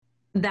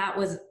that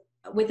was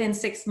within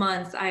 6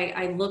 months.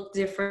 I looked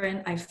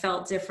different. I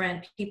felt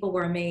different. People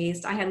were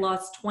amazed. I had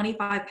lost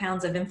 25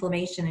 pounds of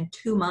inflammation in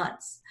 2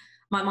 months.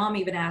 My mom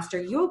even asked,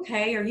 "Are you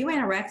okay? Are you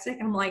anorexic?"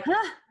 And I'm like,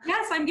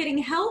 "Yes, I'm getting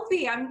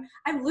healthy. I'm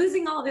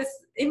losing all this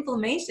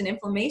inflammation.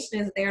 Inflammation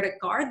is there to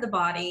guard the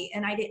body,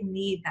 and I didn't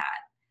need that."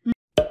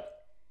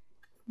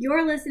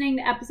 You're listening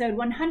to episode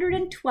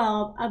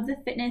 112 of the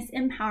Fitness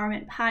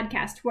Empowerment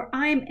Podcast, where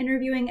I'm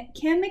interviewing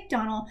Kim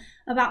McDonnell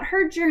about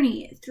her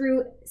journey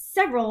through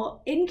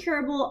several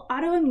incurable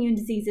autoimmune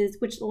diseases,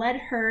 which led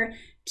her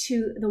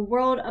to the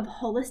world of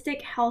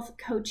holistic health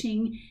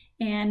coaching.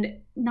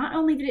 And not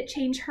only did it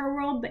change her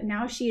world, but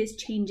now she is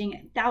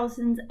changing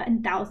thousands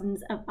and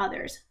thousands of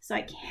others. So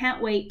I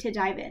can't wait to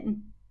dive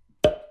in.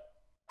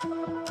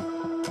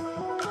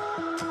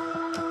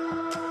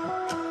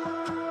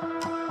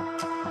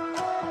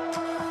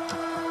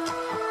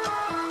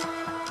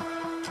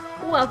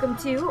 Welcome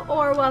to,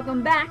 or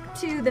welcome back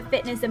to the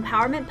Fitness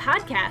Empowerment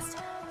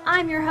Podcast.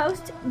 I'm your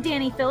host,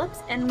 Danny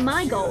Phillips, and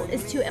my goal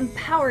is to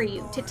empower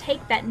you to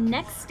take that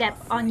next step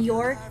on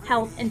your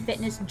health and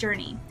fitness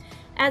journey.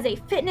 As a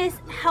fitness,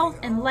 health,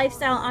 and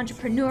lifestyle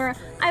entrepreneur,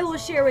 I will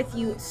share with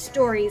you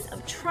stories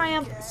of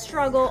triumph,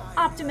 struggle,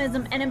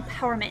 optimism, and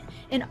empowerment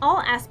in all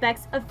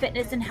aspects of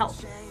fitness and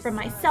health from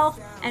myself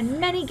and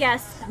many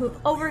guests who've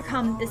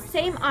overcome the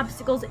same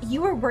obstacles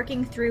you are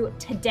working through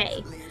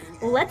today.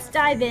 Let's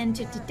dive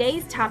into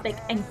today's topic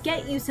and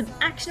get you some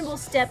actionable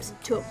steps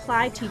to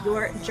apply to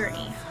your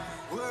journey.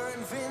 We're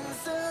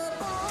invincible.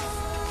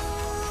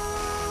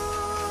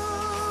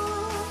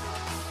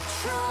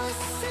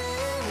 Trust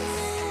in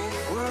me.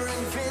 We're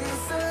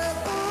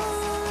invincible.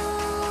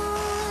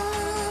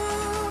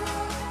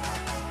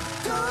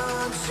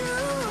 Don't you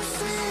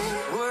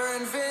see? We're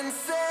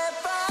invincible.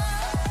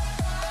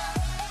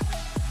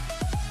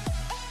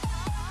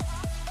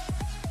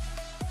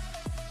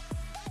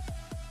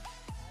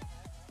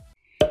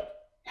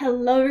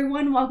 Hello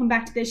everyone, welcome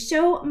back to the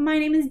show. My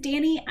name is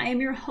Danny. I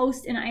am your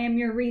host and I am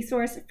your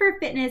resource for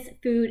fitness,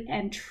 food,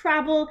 and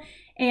travel.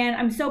 And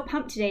I'm so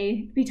pumped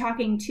today to be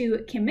talking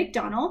to Kim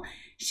McDonnell.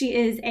 She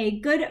is a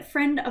good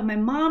friend of my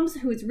mom's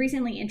who was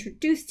recently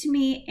introduced to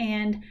me.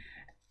 And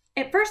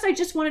at first I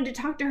just wanted to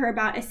talk to her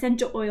about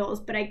essential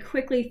oils, but I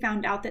quickly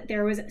found out that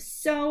there was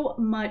so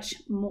much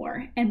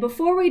more. And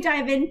before we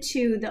dive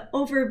into the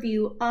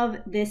overview of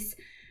this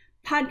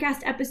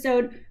podcast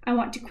episode, I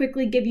want to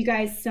quickly give you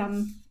guys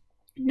some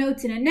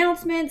notes and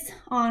announcements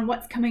on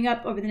what's coming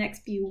up over the next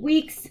few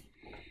weeks.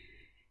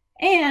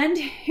 And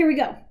here we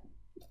go.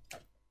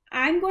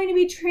 I'm going to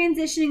be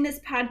transitioning this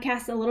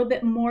podcast a little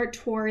bit more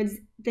towards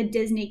the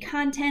Disney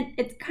content.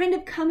 It's kind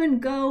of come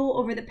and go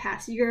over the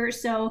past year or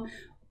so,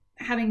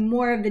 having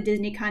more of the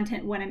Disney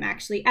content when I'm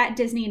actually at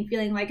Disney and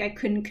feeling like I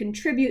couldn't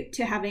contribute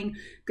to having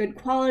good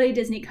quality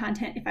Disney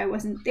content if I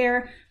wasn't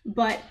there.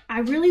 But I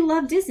really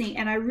love Disney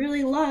and I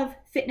really love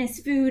fitness,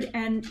 food,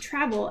 and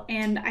travel.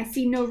 And I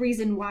see no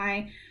reason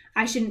why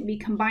I shouldn't be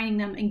combining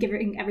them and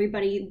giving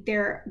everybody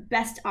their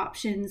best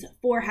options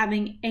for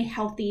having a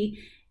healthy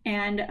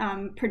and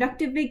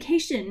productive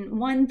vacation,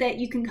 one that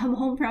you can come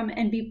home from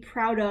and be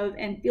proud of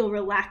and feel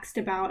relaxed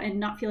about and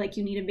not feel like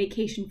you need a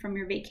vacation from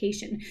your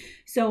vacation.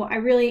 So I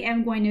really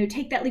am going to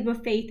take that leap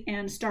of faith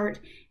and start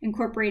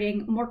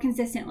incorporating more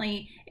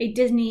consistently a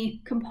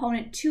Disney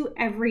component to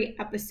every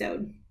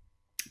episode.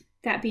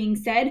 That being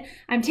said,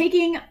 I'm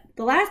taking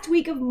the last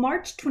week of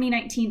March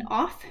 2019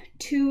 off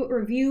to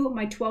review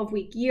my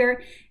 12-week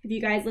year. If you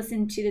guys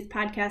listen to this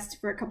podcast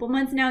for a couple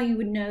months now, you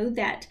would know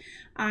that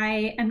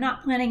I am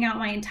not planning out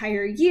my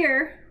entire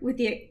year with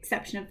the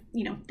exception of,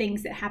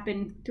 things that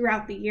happen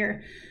throughout the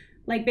year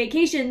like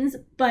vacations,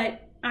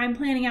 but I'm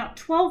planning out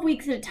 12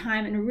 weeks at a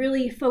time and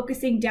really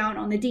focusing down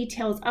on the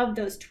details of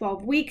those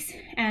 12 weeks.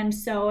 And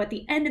so at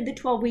the end of the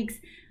 12 weeks,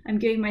 I'm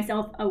giving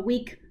myself a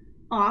week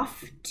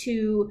off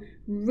to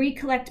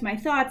recollect my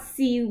thoughts,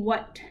 see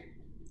what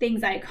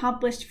things I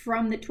accomplished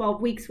from the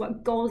 12 weeks,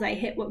 what goals I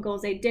hit, what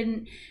goals I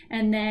didn't,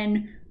 and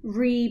then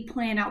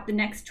re-plan out the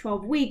next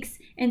 12 weeks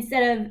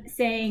instead of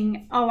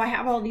saying, oh, I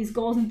have all these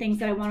goals and things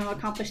that I want to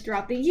accomplish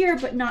throughout the year,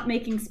 but not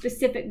making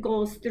specific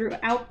goals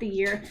throughout the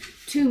year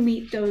to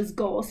meet those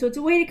goals. So it's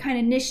a way to kind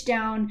of niche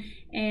down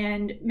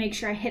and make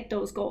sure I hit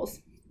those goals.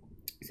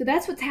 So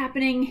that's what's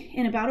happening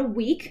in about a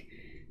week.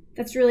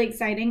 That's really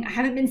exciting. I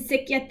haven't been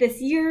sick yet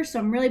this year, so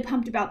I'm really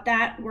pumped about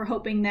that. We're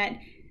hoping that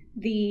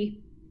the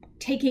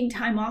taking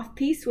time off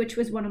piece, which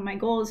was one of my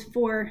goals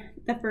for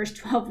the first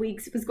 12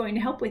 weeks, was going to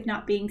help with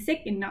not being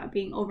sick and not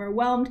being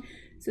overwhelmed.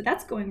 So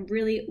that's going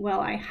really well.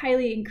 I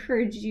highly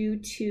encourage you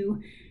to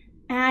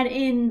add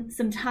in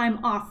some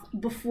time off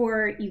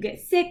before you get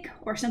sick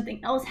or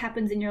something else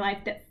happens in your life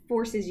that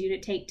forces you to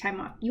take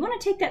time off. You want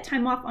to take that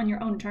time off on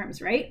your own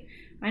terms, right?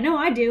 I know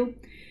I do.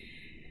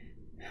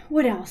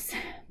 What else?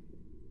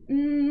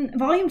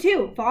 Volume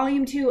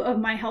 2 of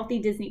my Healthy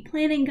Disney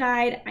Planning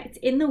Guide. It's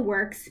in the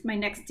works. My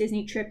next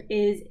Disney trip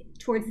is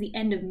towards the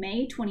end of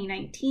May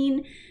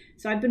 2019.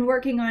 So I've been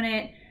working on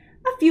it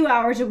a few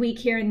hours a week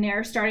here and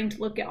there, starting to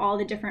look at all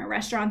the different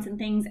restaurants and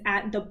things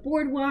at the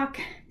boardwalk,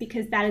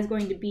 because that is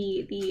going to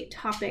be the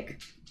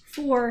topic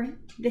for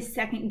this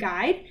second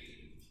guide.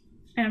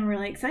 And I'm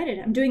really excited.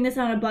 I'm doing this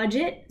on a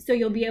budget, so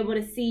you'll be able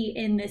to see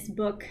in this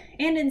book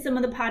and in some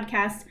of the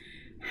podcasts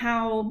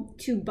how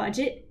to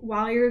budget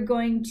while you're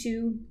going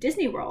to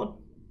Disney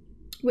World,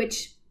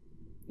 which,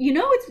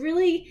 it's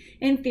really,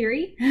 in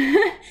theory,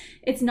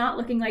 it's not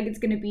looking like it's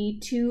going to be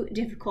too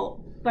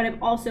difficult. But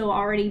I've also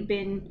already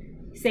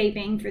been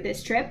saving for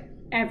this trip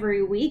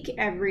every week,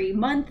 every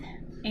month,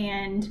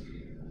 and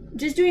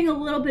just doing a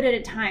little bit at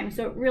a time.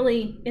 So it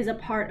really is a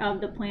part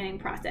of the planning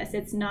process.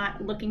 It's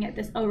not looking at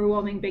this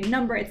overwhelming big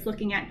number. It's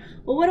looking at,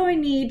 well, what do I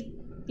need,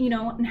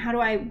 and how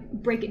do I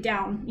break it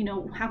down?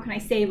 How can I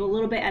save a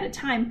little bit at a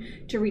time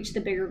to reach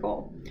the bigger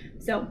goal?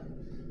 So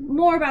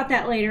more about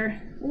that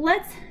later.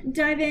 Let's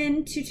dive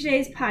into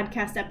today's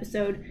podcast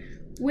episode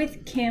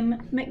with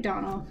Kim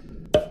McDonnell.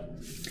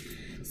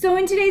 So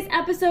in today's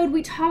episode,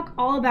 we talk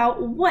all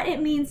about what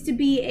it means to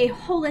be a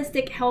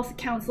holistic health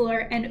counselor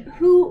and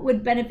who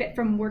would benefit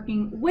from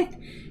working with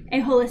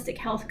a holistic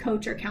health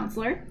coach or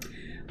counselor.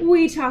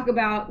 We talk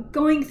about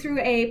going through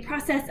a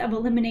process of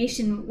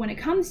elimination when it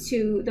comes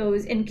to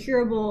those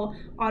incurable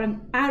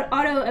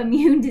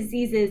autoimmune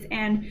diseases,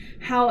 and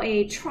how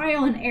a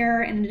trial and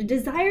error and a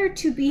desire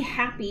to be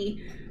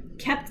happy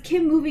kept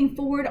Kim moving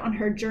forward on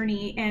her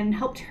journey and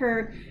helped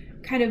her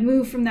kind of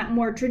move from that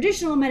more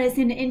traditional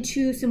medicine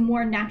into some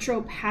more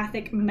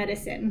naturopathic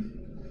medicine.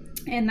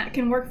 And that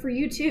can work for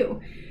you too.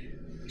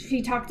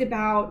 She talked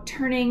about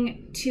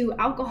turning to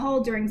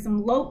alcohol during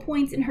some low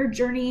points in her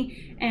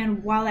journey,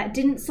 and while that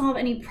didn't solve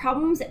any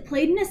problems, it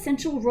played an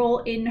essential role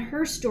in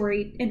her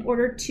story in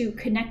order to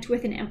connect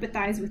with and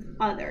empathize with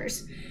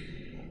others.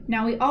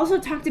 Now, we also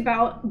talked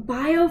about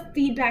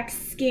biofeedback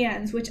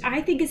scans, which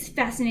I think is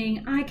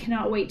fascinating. I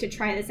cannot wait to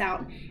try this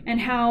out. And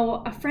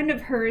how a friend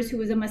of hers who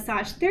was a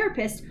massage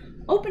therapist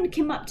opened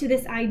Kim up to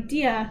this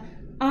idea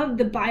of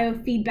the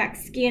biofeedback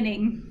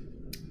scanning,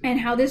 and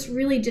how this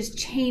really just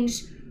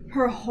changed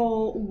her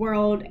whole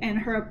world and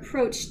her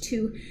approach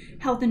to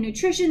health and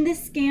nutrition.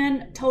 This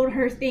scan told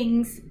her told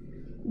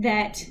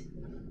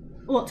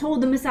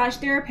the massage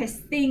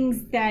therapist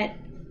things that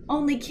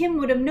only Kim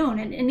would have known,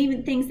 and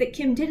even things that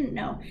Kim didn't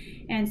know.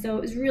 And so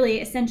it was really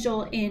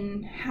essential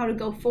in how to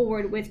go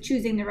forward with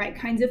choosing the right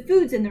kinds of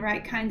foods and the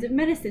right kinds of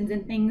medicines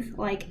and things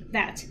like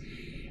that.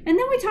 And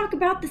then we talk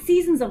about the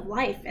seasons of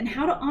life and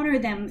how to honor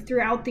them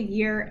throughout the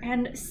year,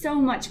 and so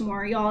much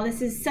more. Y'all,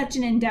 this is such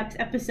an in-depth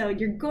episode.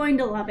 You're going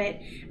to love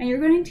it, and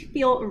you're going to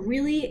feel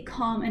really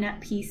calm and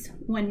at peace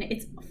when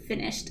it's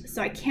finished.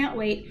 So I can't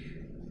wait.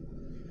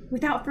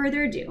 Without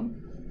further ado,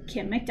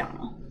 Kim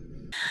McDonnell.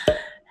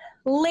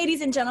 Ladies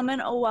and gentlemen,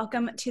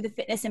 welcome to the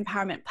Fitness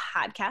Empowerment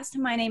Podcast.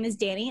 My name is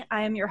Danny.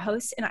 I am your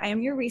host, and I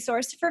am your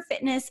resource for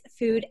fitness,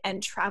 food,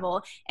 and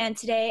travel. And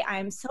today I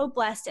am so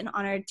blessed and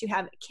honored to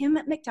have Kim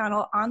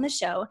McDonnell on the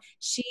show.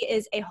 She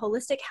is a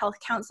holistic health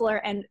counselor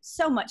and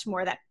so much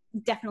more that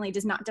definitely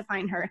does not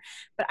define her.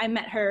 But I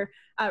met her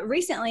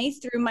recently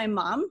through my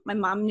mom. My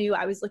mom knew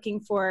I was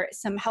looking for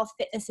some health,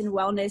 fitness, and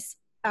wellness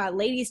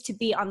ladies to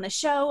be on the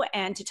show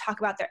and to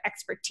talk about their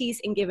expertise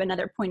and give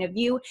another point of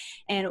view.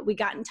 And we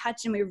got in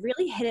touch and we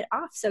really hit it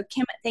off. So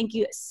Kim, thank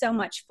you so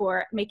much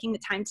for making the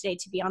time today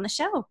to be on the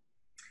show.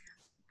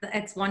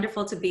 It's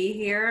wonderful to be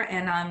here,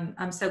 and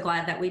I'm so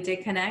glad that we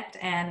did connect,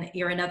 and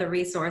you're another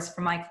resource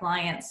for my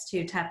clients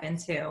to tap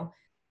into.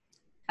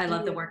 I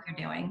love the work you're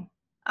doing.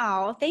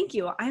 Oh, thank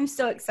you. I'm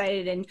so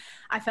excited, and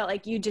I felt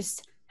like you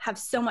just have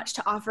so much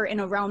to offer in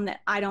a realm that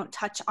I don't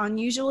touch on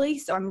usually.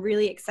 So I'm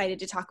really excited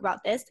to talk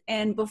about this.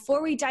 And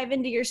before we dive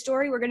into your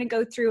story, we're going to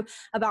go through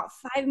about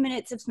 5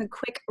 minutes of some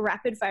quick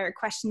rapid fire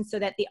questions so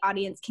that the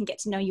audience can get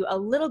to know you a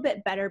little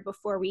bit better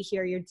before we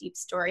hear your deep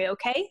story.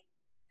 Okay?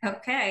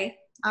 Okay.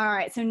 All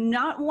right. So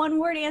not one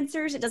word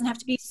answers. It doesn't have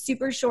to be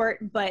super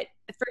short, but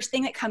the first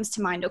thing that comes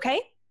to mind. Okay?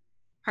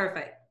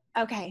 Perfect.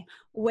 Okay.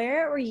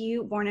 Where were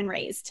you born and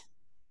raised?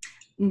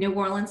 New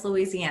Orleans,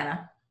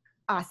 Louisiana.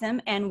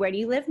 Awesome. And where do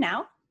you live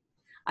now?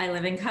 I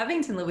live in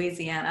Covington,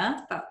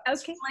 Louisiana, about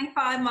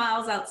 25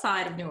 miles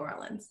outside of New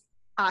Orleans.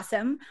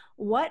 Awesome.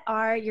 What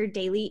are your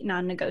daily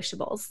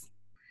non-negotiables?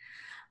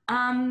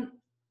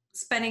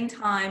 Spending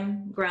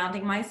time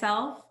grounding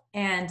myself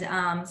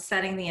and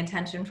setting the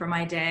intention for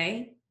my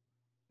day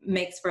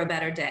makes for a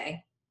better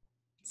day.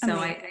 So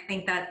I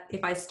think that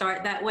if I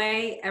start that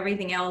way,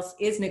 everything else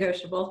is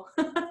negotiable.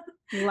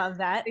 Love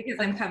that. Because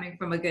I'm coming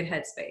from a good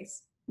headspace.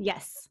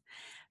 Yes.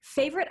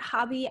 Favorite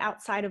hobby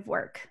outside of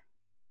work?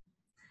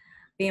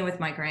 Being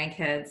with my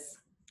grandkids.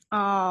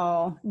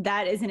 Oh,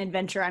 that is an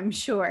adventure, I'm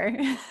sure.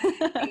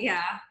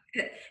 Yeah,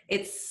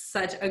 it's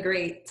such a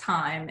great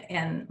time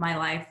in my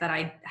life that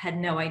I had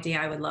no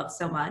idea I would love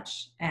so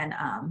much. And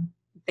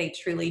they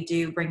truly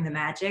do bring the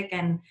magic.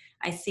 And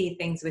I see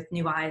things with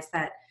new eyes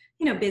that,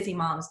 busy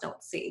moms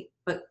don't see.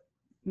 But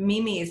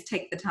Mimi's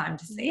take the time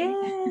to see.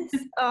 Yes.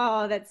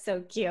 Oh, that's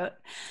so cute.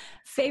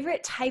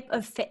 Favorite type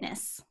of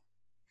fitness?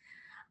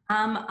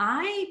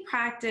 I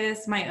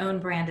practice my own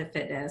brand of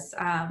fitness.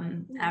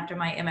 After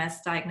my MS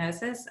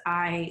diagnosis,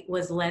 I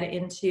was led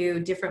into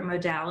different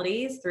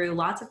modalities through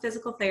lots of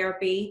physical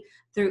therapy,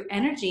 through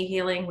energy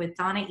healing with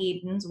Donna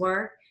Eden's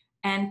work,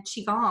 and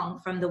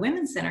Qigong from the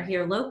Women's Center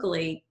here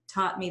locally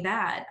taught me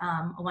that.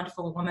 A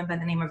wonderful woman by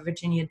the name of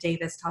Virginia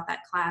Davis taught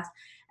that class.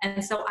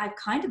 And so I've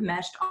kind of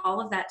meshed all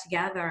of that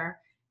together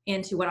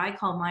into what I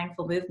call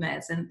mindful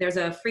movements. And there's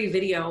a free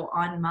video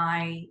on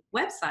my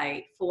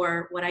website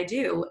for what I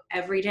do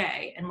every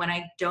day. And when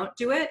I don't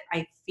do it,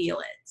 I feel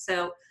it.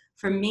 So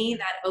for me,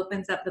 that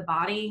opens up the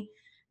body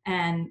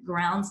and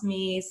grounds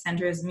me,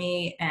 centers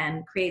me,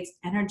 and creates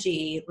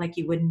energy like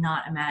you would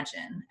not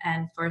imagine.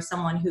 And for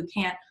someone who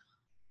can't,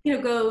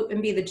 go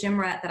and be the gym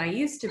rat that I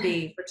used to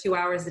be for 2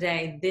 hours a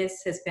day,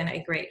 this has been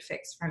a great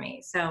fix for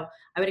me. So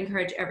I would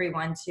encourage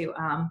everyone to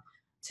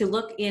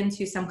look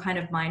into some kind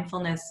of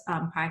mindfulness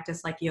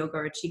practice like yoga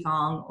or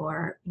qigong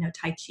or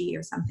tai chi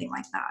or something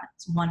like that.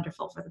 It's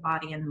wonderful for the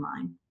body and the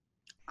mind.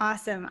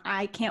 Awesome.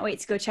 I can't wait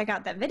to go check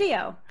out that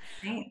video.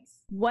 Thanks.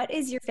 What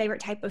is your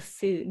favorite type of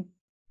food?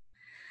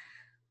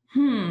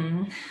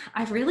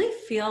 I really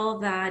feel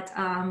that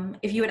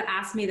if you had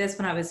asked me this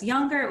when I was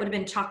younger, it would have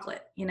been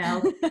chocolate.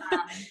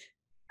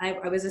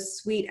 I was a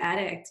sweet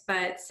addict,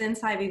 but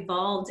since I've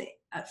evolved,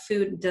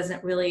 food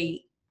doesn't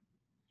really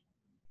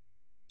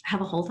have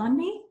a hold on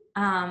me.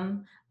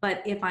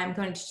 But if I'm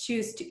going to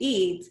choose to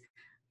eat,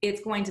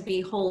 it's going to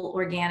be whole,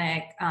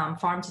 organic,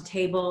 farm to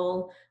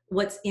table,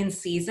 what's in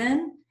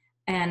season.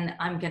 And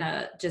I'm going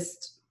to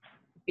just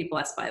be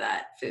blessed by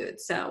that food.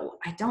 So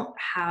I don't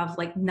have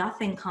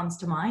nothing comes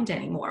to mind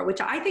anymore,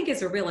 which I think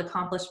is a real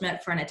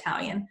accomplishment for an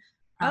Italian.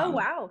 Oh,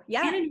 wow.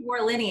 Yeah. And a New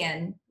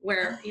Orleanian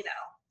where,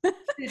 food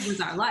was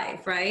our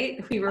life,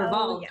 right? We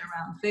revolved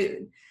around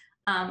food.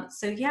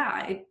 So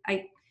yeah,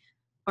 I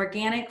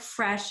organic,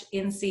 fresh,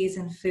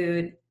 in-season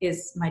food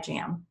is my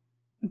jam.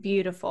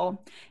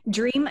 Beautiful.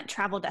 Dream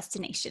travel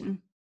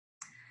destination.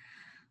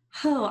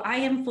 Oh, I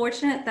am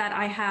fortunate that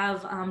I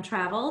have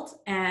traveled,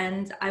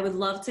 and I would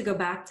love to go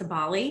back to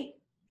Bali.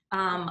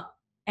 And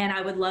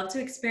I would love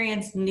to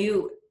experience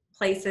new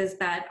places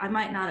that I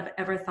might not have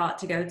ever thought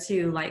to go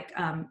to, like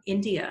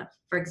India,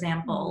 for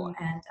example.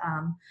 And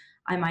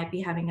I might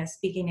be having a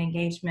speaking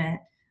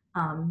engagement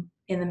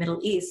in the Middle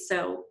East.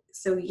 So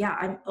yeah,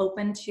 I'm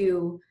open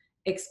to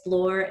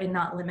explore and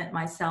not limit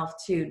myself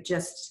to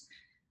just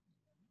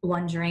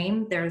one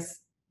dream. There's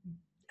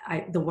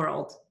the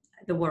world.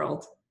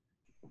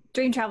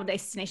 Dream travel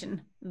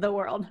destination, the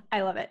world. I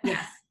love it.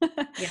 Yes.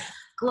 Yes.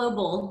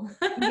 Global.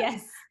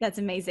 Yes, that's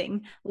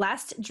amazing.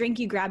 Last drink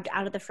you grabbed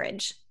out of the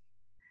fridge.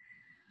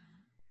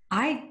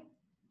 I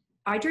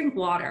drink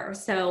water.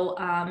 So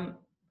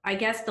I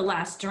guess the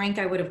last drink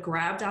I would have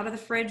grabbed out of the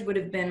fridge would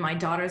have been my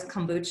daughter's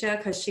kombucha,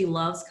 because she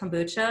loves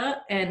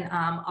kombucha, and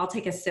I'll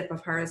take a sip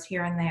of hers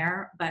here and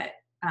there. But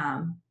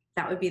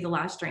that would be the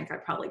last drink I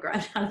probably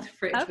grabbed out of the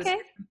fridge. Okay.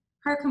 Was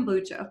her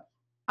kombucha.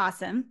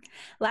 Awesome.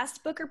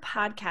 Last book or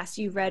podcast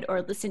you read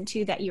or listened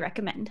to that you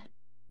recommend?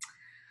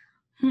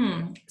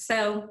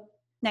 So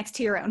next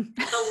to your own.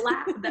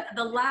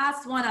 the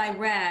last one I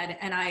read,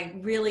 and I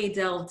really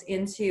delved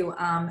into,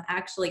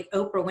 actually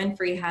Oprah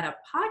Winfrey had a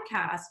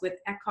podcast with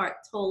Eckhart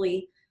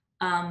Tolle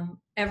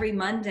every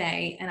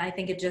Monday, and I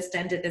think it just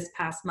ended this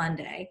past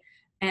Monday.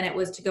 And it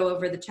was to go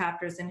over the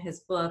chapters in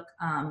his book,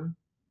 I'm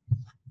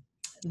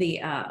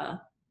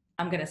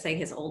going to say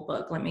his old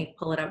book. Let me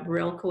pull it up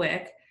real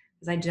quick,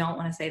 because I don't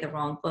want to say the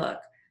wrong book.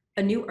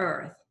 A New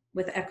Earth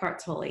with Eckhart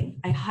Tolle.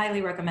 I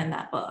highly recommend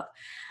that book.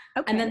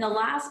 Okay. And then the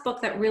last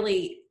book that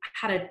really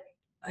had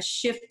a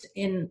shift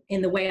in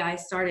the way I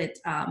started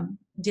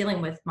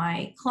dealing with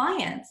my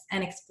clients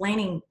and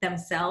explaining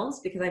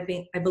themselves, because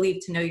I believe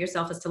to know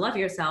yourself is to love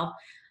yourself,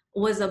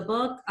 was a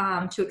book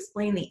to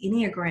explain the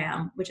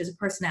Enneagram, which is a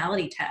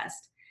personality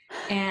test.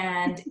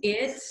 And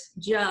it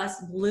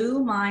just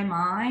blew my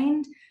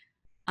mind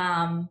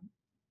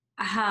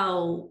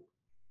how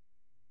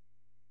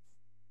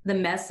the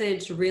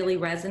message really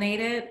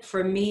resonated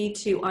for me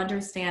to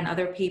understand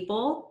other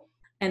people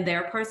and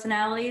their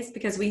personalities,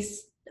 because we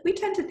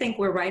tend to think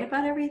we're right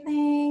about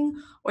everything,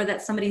 or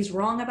that somebody's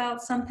wrong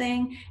about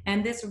something.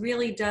 And this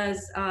really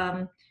does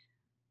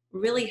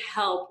really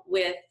help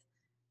with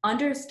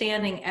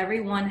understanding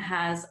everyone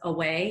has a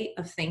way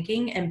of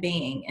thinking and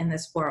being in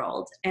this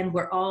world. And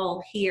we're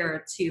all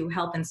here to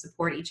help and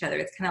support each other.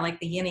 It's kind of like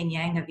the yin and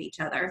yang of each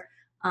other.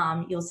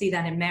 You'll see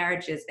that in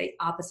marriages, the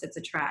opposites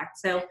attract.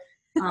 So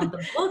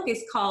the book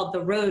is called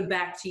The Road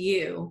Back to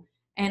You.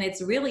 And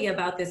it's really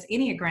about this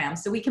Enneagram.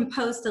 So we can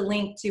post a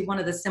link to one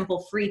of the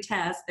simple free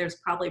tests. There's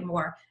probably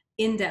more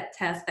in-depth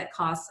tests that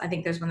cost, I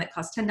think there's one that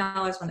costs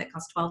 $10, one that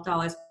costs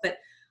 $12. But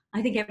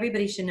I think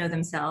everybody should know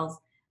themselves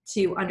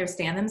to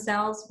understand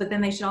themselves, but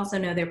then they should also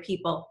know their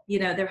people,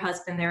 their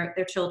husband, their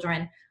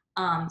children,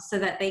 so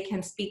that they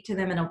can speak to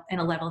them in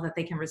a level that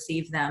they can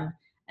receive them,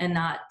 and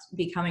not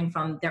be coming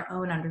from their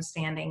own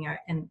understanding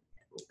and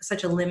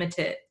such a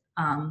limited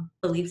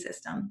belief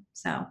system.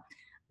 So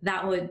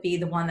that would be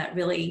the one that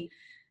really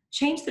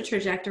changed the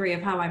trajectory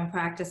of how I'm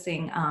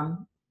practicing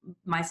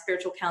my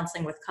spiritual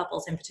counseling with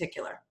couples in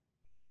particular.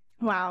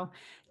 Wow.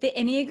 The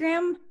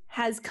Enneagram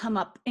has come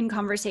up in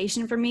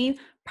conversation for me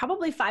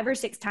probably 5 or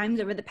 6 times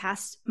over the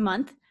past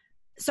month.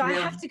 So Really?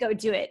 I have to go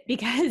do it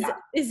because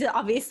this is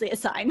obviously a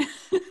sign.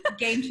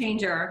 Game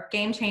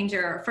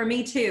changer for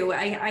me too.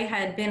 I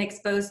had been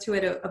exposed to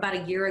it about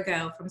a year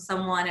ago from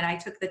someone, and I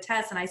took the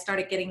test and I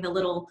started getting the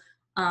little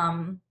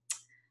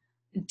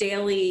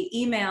daily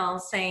email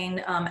saying,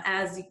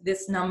 as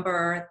this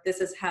number, this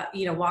is how,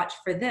 watch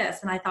for this.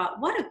 And I thought,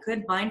 what a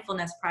good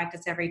mindfulness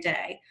practice every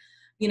day.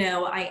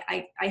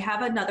 I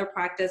have another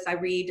practice. I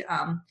read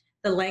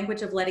The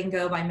Language of Letting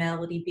Go by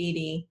Melody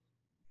Beattie.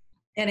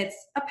 And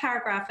it's a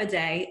paragraph a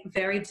day,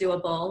 very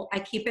doable. I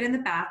keep it in the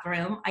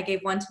bathroom. I gave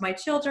one to my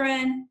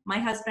children. My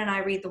husband and I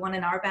read the one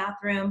in our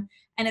bathroom.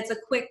 And it's a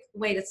quick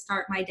way to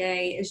start my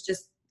day, is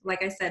just,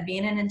 like I said,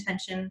 being in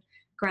intention,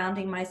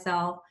 grounding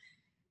myself,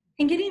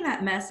 and getting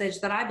that message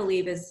that I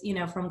believe is,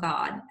 from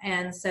God.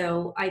 And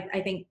so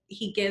I think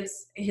he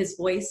gives his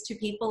voice to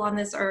people on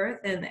this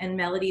earth, and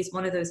Melody's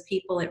one of those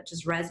people. It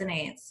just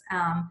resonates.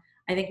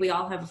 I think we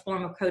all have a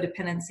form of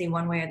codependency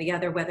one way or the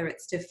other, whether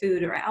it's to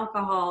food or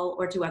alcohol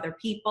or to other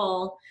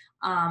people.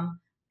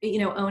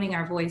 Owning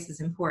our voice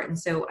is important.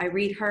 So I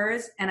read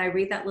hers, and I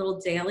read that little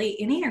daily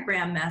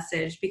Enneagram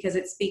message because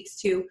it speaks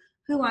to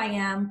who I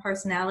am,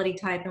 personality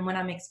type, and when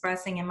I'm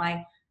expressing in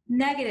my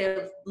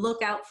negative,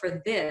 look out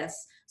for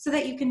this so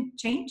that you can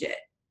change it,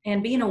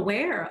 and being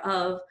aware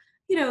of,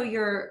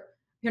 your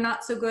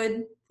not so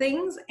good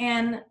things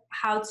and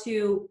how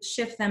to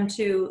shift them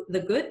to the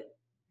good,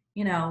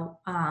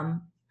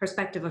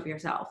 perspective of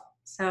yourself.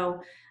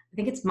 So I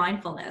think it's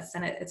mindfulness,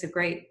 and it's a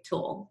great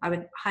tool. I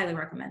would highly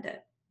recommend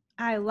it.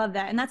 I love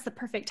that. And that's the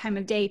perfect time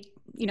of day.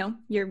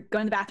 You're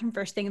going to the bathroom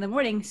first thing in the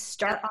morning,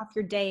 start off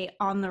your day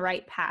on the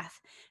right path.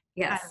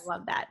 Yes. I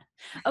love that.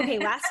 Okay.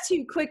 Last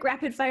 2 quick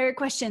rapid fire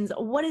questions.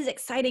 What is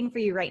exciting for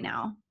you right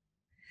now?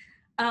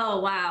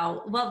 Oh,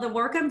 wow. Well, the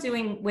work I'm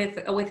doing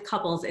with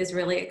couples is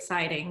really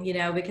exciting,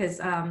 because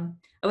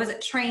I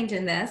wasn't trained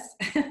in this,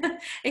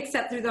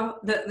 except through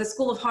the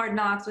school of hard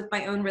knocks with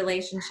my own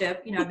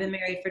relationship. I've been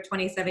married for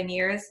 27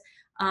 years,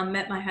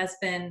 met my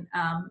husband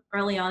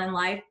early on in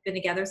life, been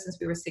together since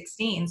we were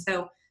 16.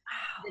 So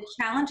the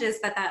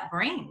challenges that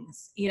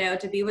brings,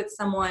 to be with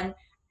someone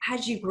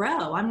as you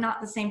grow. I'm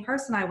not the same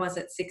person I was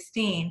at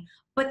 16,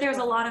 but there's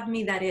a lot of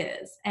me that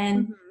is.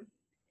 And,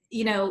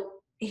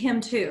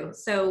 him too.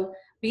 So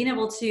being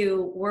able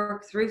to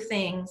work through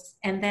things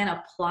and then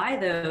apply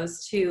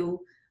those to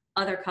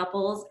other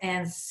couples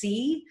and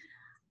see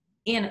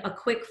in a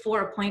quick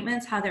 4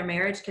 appointments how their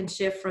marriage can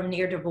shift from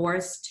near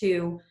divorce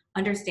to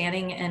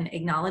understanding and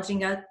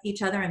acknowledging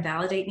each other and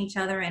validating each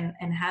other, and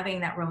having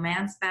that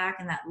romance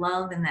back and that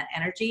love and that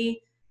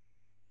energy.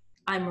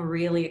 I'm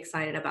really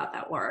excited about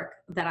that work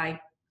that I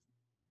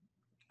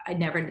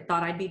never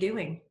thought I'd be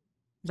doing,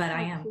 but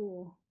I am.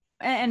 Cool.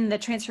 And the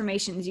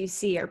transformations you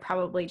see are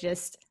probably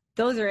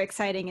those are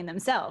exciting in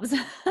themselves.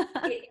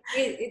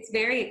 It's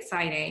very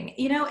exciting,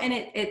 and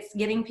it's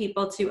getting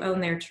people to own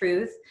their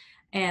truth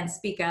and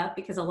speak up,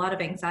 because a lot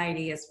of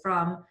anxiety is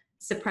from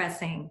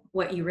suppressing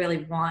what you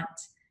really want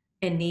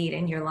and need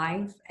in your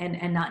life,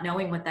 and not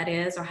knowing what that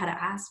is or how to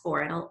ask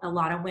for it. A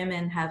lot of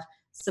women have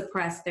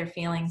suppressed their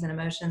feelings and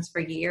emotions for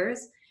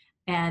years,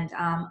 and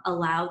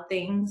allowed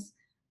things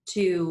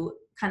to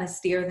kind of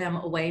steer them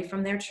away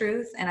from their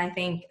truth. And I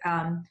think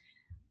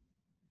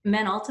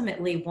men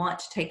ultimately want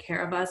to take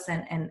care of us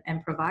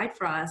and provide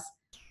for us,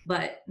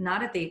 but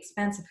not at the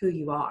expense of who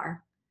you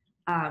are.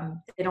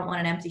 They don't want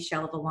an empty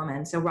shell of a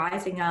woman. So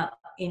rising up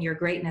in your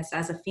greatness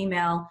as a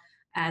female,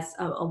 as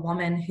a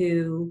woman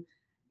who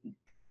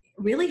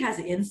really has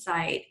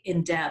insight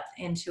in depth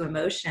into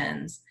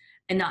emotions,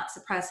 and not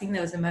suppressing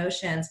those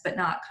emotions, but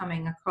not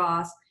coming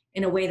across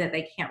in a way that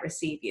they can't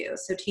receive you.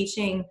 So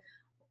teaching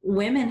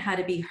women how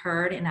to be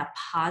heard in a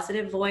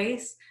positive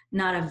voice,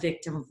 not a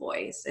victim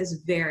voice,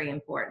 is very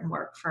important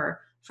work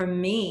for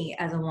me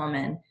as a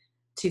woman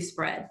to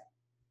spread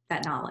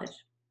that knowledge.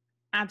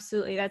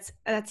 Absolutely.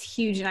 That's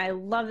huge. And I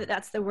love that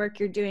that's the work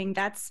you're doing.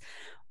 That's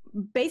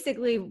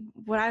basically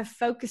what I've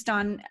focused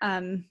on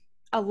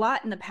a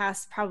lot in the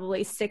past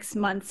probably 6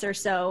 months or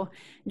so,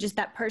 just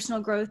that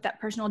personal growth, that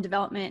personal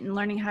development, and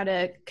learning how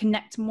to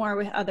connect more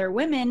with other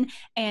women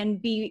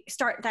and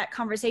start that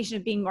conversation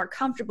of being more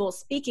comfortable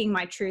speaking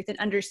my truth and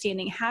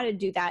understanding how to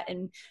do that,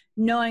 and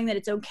knowing that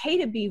it's okay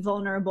to be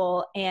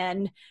vulnerable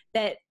and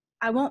that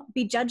I won't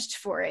be judged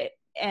for it,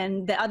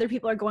 and that other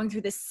people are going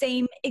through the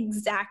same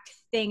exact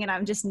thing, and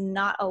I'm just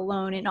not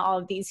alone in all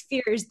of these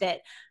fears that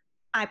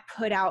I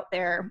put out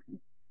there,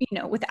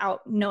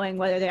 without knowing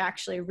whether they're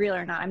actually real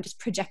or not. I'm just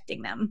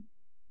projecting them.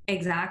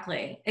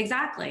 Exactly.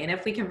 And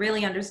if we can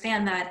really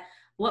understand that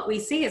what we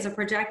see is a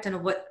projection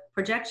of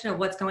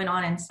what's going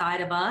on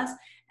inside of us,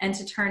 and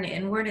to turn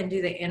inward and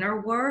do the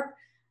inner work,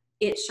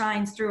 it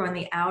shines through on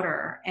the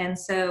outer. And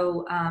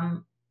so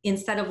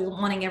instead of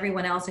wanting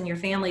everyone else in your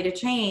family to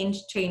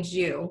change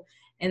you.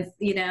 And,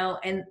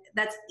 and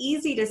that's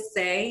easy to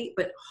say,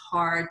 but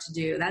hard to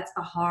do. That's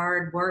the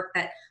hard work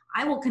that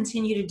I will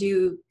continue to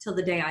do till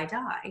the day I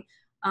die.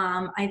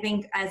 I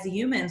think as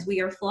humans,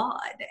 we are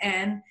flawed.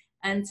 And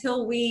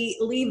until we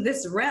leave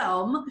this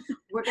realm,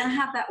 we're going to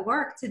have that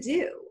work to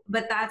do.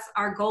 But that's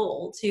our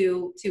goal,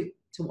 to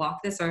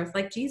walk this earth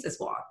like Jesus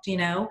walked.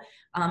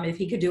 If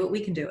he could do it, we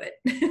can do it.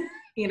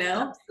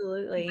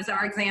 Absolutely. As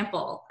our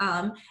example,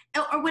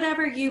 or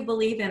whatever you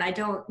believe in. I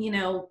don't,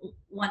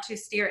 want to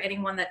steer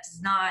anyone that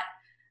does not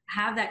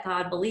have that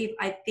God belief.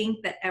 I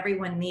think that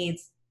everyone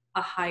needs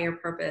a higher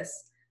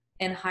purpose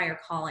and higher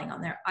calling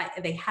on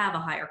they have a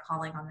higher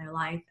calling on their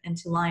life, and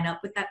to line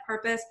up with that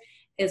purpose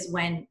is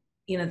when,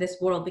 this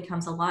world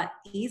becomes a lot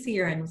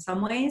easier in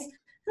some ways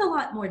and a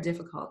lot more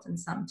difficult in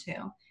some too.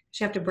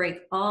 You have to break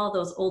all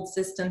those old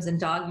systems and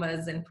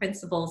dogmas and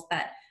principles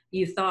that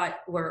you thought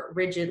were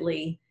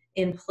rigidly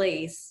in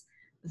place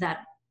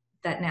that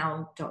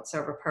now don't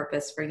serve a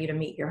purpose for you to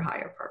meet your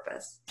higher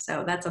purpose.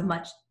 So that's a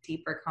much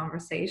deeper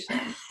conversation.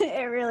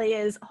 It really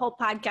is. A whole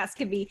podcast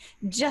could be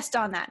just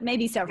on that,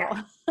 maybe several.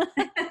 Yeah.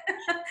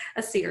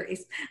 A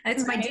series.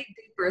 It's my Dig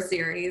Deeper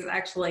series,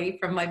 actually.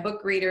 From my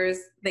book readers,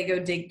 they go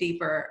dig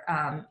deeper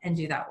and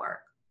do that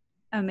work.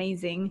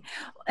 Amazing.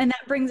 And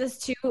that brings us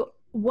to,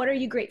 what are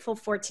you grateful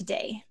for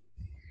today?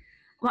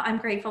 Well, I'm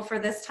grateful for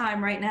this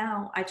time right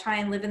now. I try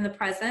and live in the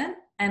present,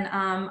 and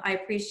I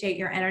appreciate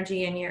your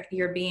energy and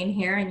your being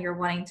here, and you're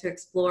wanting to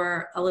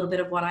explore a little bit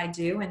of what I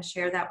do and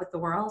share that with the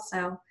world.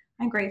 So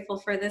I'm grateful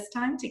for this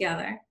time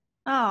together.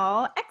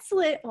 Oh,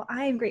 excellent. Well,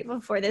 I am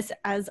grateful for this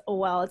as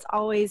well. It's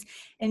always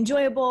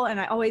enjoyable, and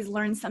I always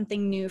learn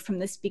something new from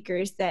the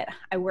speakers that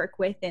I work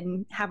with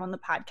and have on the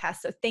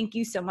podcast. So thank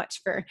you so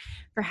much for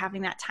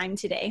having that time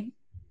today.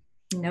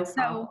 No problem.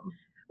 So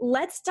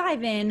let's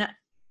dive in.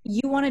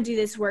 You want to do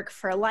this work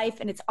for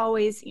life, and it's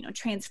always,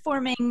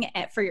 transforming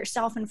for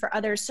yourself and for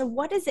others. So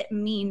what does it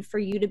mean for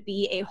you to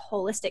be a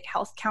holistic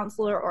health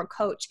counselor or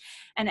coach,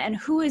 and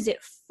who is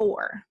it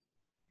for?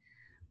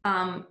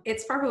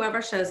 It's for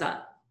whoever shows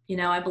up.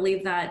 I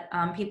believe that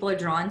people are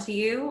drawn to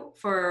you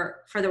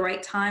for the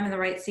right time and the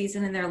right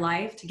season in their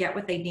life to get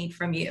what they need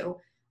from you,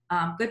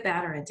 good,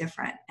 bad, or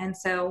indifferent. And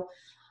so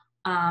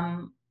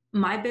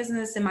my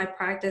business and my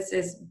practice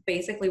is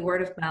basically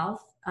word of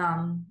mouth.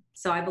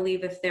 So I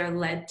believe if they're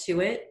led to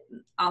it,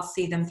 I'll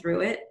see them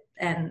through it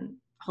and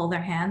hold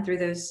their hand through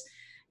those,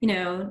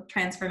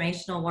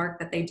 transformational work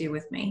that they do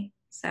with me.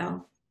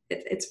 So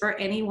it's for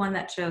anyone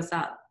that shows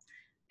up.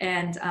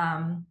 And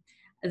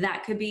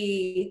that could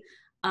be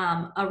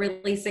a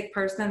really sick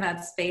person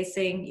that's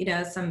facing,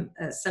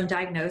 some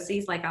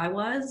diagnoses like I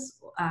was,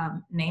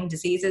 named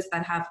diseases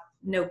that have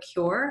no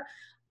cure.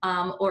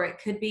 Or it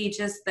could be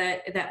just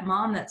that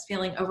mom that's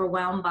feeling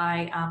overwhelmed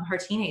by her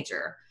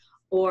teenager,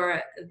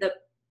 or the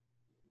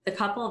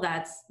couple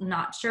that's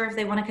not sure if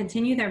they want to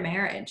continue their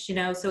marriage,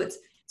 so it's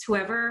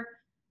whoever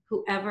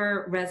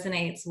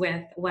resonates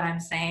with what I'm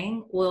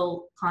saying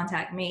will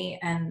contact me,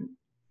 and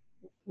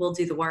we'll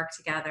do the work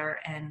together,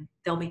 and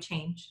there'll be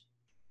change.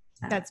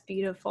 So. That's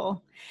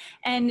beautiful.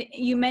 And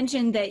you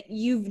mentioned that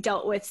you've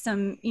dealt with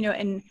some,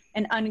 an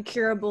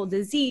uncurable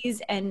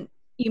disease, and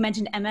you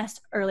mentioned MS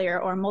earlier,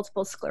 or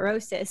multiple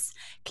sclerosis.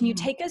 Can you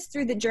take us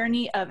through the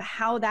journey of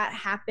how that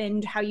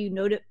happened, how you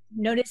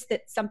noticed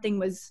that something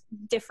was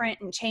different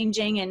and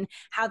changing, and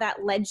how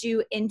that led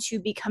you into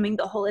becoming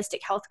the holistic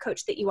health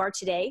coach that you are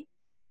today?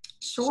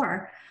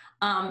 Sure.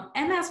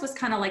 MS was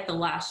kind of like the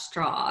last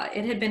straw.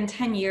 It had been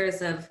 10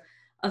 years of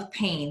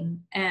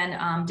pain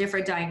and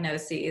different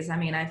diagnoses. I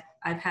mean,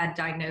 I've had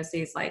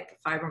diagnoses like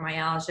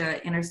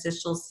fibromyalgia,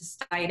 interstitial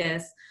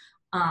cystitis,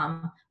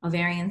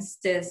 ovarian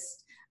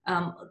cyst,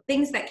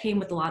 things that came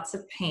with lots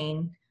of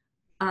pain,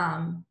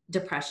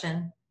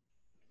 depression,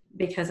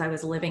 because I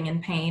was living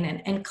in pain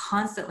and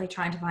constantly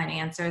trying to find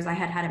answers. I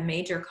had a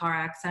major car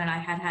accident. I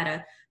had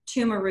a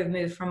tumor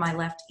removed from my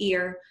left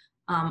ear,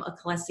 a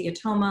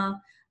cholesteatoma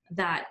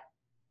that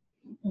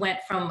went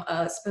from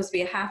supposed to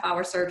be a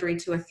half-hour surgery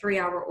to a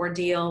 3-hour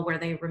ordeal where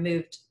they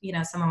removed,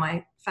 some of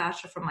my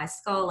fascia from my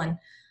skull and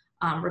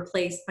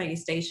replaced my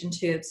eustachian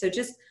tube. So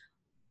just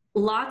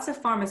lots of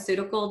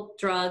pharmaceutical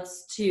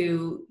drugs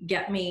to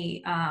get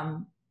me,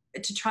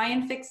 to try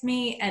and fix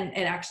me, and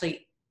it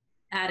actually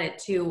added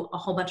to a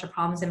whole bunch of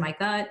problems in my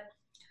gut.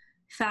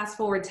 Fast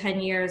forward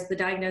 10 years, the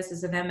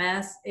diagnosis of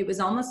MS, it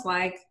was almost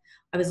like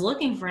I was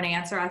looking for an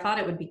answer. I thought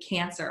it would be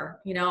cancer.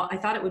 I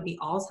thought it would be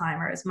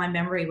Alzheimer's. My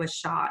memory was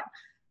shot.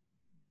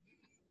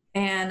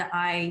 And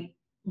I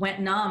went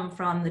numb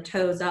from the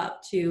toes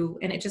up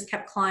and it just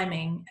kept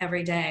climbing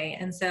every day.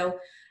 And so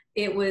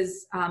it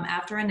was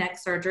after a neck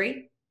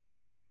surgery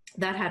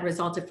that had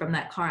resulted from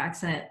that car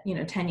accident,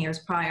 10 years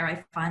prior,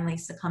 I finally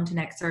succumbed to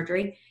neck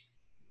surgery.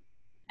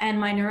 And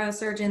my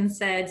neurosurgeon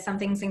said,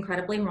 something's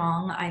incredibly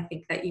wrong. I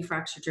think that you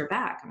fractured your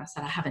back. And I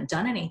said, I haven't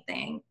done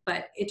anything.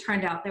 But it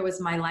turned out there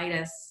was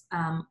myelitis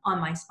on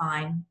my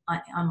spine,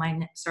 on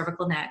my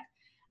cervical neck.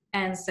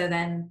 And so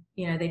then,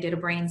 they did a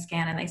brain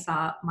scan and they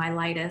saw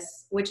myelitis,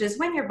 which is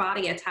when your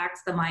body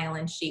attacks the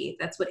myelin sheath.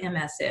 That's what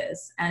MS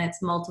is. And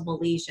it's multiple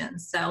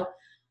lesions. So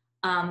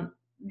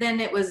Then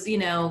it was,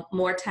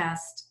 more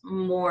tests,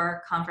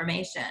 more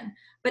confirmation.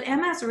 But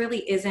MS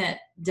really isn't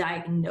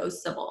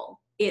diagnosable.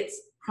 It's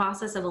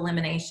process of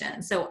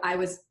elimination. So I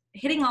was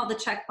hitting all the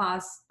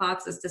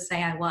boxes to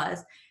say I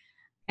was.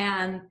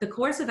 And the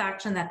course of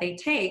action that they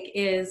take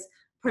is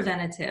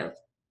preventative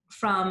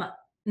from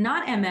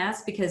not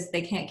MS because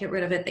they can't get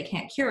rid of it, they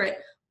can't cure it,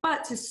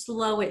 but to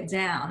slow it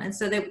down. And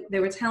so they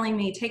were telling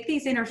me, take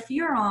these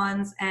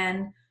interferons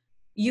and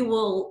you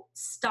will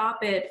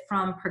stop it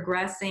from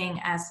progressing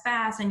as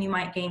fast, and you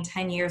might gain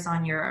 10 years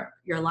on your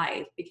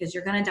life because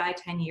you're going to die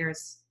 10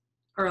 years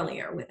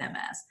earlier with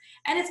MS.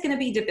 And it's going to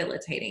be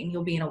debilitating.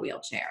 You'll be in a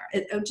wheelchair.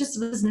 It just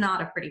was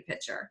not a pretty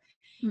picture.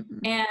 Mm-mm.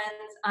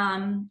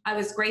 And I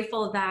was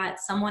grateful that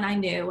someone I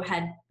knew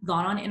had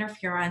gone on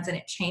interferons and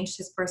it changed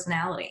his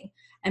personality.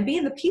 And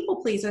being the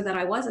people pleaser that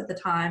I was at the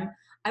time,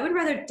 I would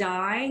rather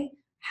die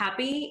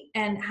happy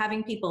and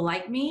having people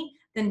like me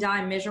than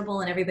die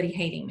miserable and everybody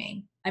hating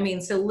me. I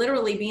mean, so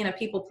literally being a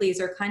people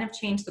pleaser kind of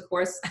changed the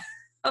course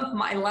of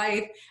my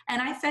life.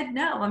 And I said,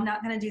 no, I'm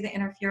not going to do the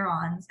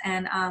interferons.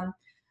 And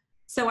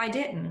so I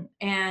didn't.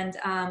 And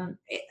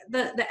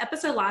the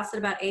episode lasted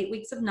about 8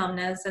 weeks of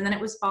numbness. And then it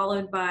was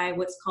followed by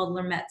what's called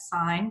Lermet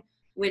sign,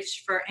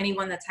 which for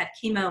anyone that's had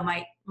chemo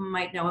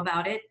might know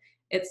about it.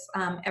 It's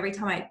every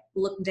time I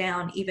looked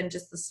down, even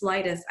just the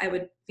slightest, I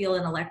would feel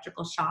an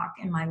electrical shock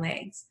in my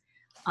legs.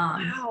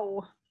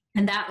 Wow.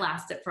 And that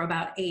lasted for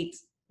about 8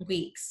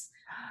 weeks.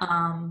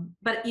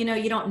 But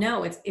you don't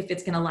know if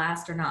it's going to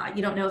last or not.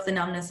 You don't know if the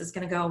numbness is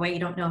going to go away. You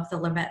don't know if the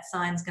Lermet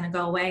sign is going to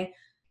go away.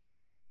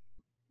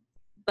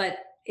 But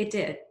it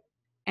did.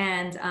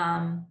 And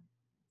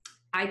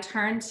I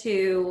turned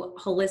to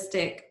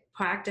holistic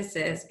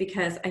practices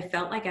because I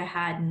felt like I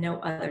had no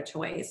other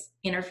choice.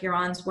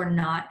 Interferons were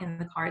not in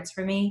the cards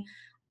for me.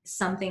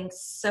 Something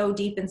so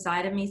deep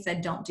inside of me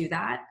said, don't do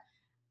that.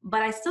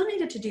 But I still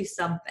needed to do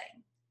something.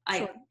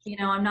 Sure.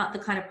 I'm not the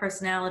kind of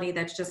personality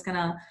that's just going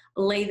to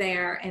lay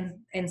there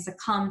and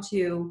succumb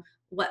to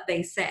what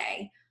they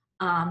say.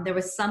 There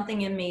was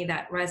something in me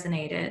that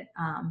resonated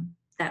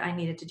that I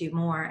needed to do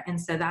more. And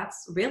so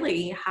that's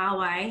really how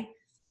I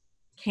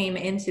came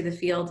into the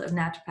field of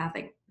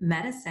naturopathic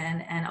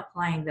medicine and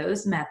applying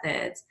those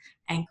methods,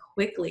 and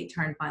quickly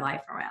turned my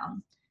life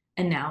around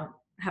and now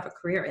have a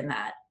career in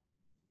that.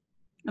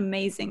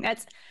 Amazing.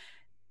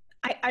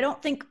 I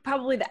don't think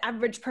probably the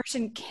average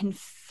person can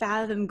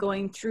fathom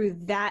going through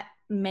that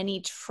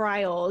many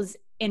trials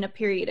in a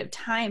period of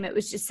time. It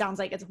just sounds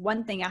like it's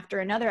one thing after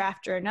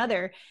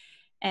another.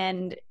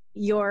 And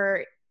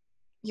your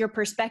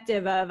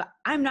perspective of,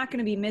 I'm not going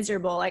to be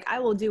miserable. Like, I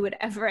will do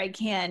whatever I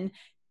can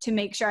to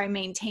make sure I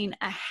maintain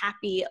a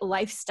happy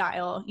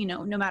lifestyle,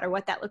 no matter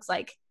what that looks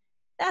like.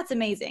 That's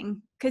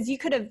amazing. Because you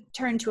could have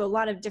turned to a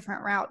lot of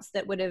different routes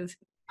that would have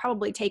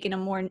probably taken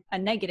a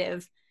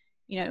negative,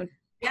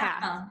 path.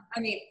 Yeah. I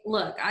mean,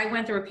 look, I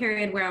went through a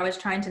period where I was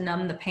trying to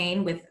numb the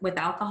pain with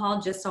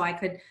alcohol just so I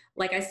could,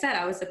 like I said,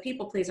 I was a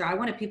people pleaser. I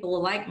wanted people to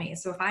like me.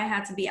 So if I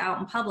had to be out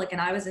in public and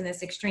I was in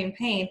this extreme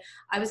pain,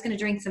 I was going to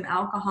drink some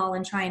alcohol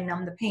and try and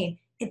numb the pain.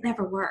 It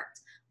never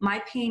worked.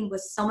 My pain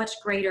was so much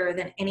greater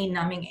than any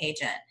numbing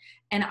agent.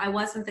 And I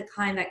wasn't the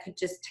kind that could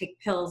just take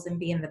pills and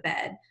be in the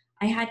bed.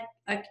 I had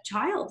a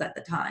child at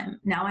the time.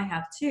 Now I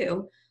have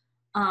 2.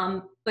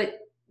 But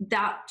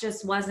that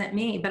just wasn't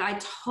me. But I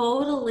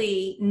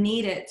totally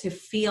needed to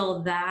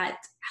feel that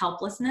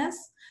helplessness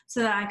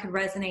so that I could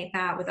resonate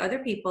that with other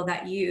people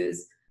that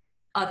use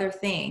other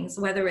things,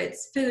 whether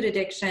it's food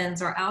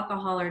addictions or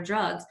alcohol or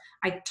drugs.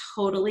 I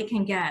totally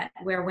can get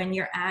where when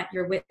you're at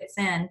your wit's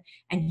end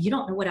and you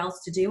don't know what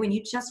else to do and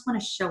you just want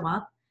to show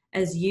up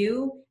as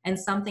you, and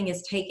something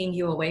is taking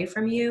you away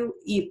from you,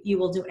 you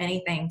will do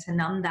anything to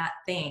numb that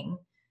thing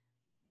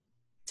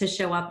to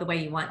show up the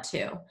way you want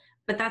to.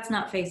 But that's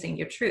not facing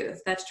your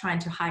truth. That's trying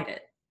to hide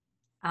it.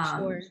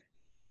 Sure.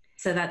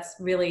 So that's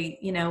really,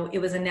 it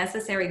was a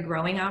necessary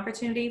growing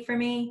opportunity for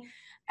me.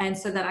 And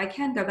so that I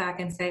can go back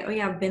and say, oh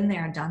yeah, I've been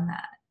there and done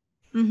that,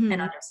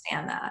 and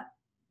understand that.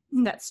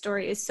 That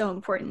story is so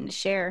important to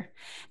share.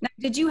 Now,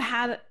 did you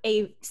have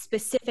a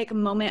specific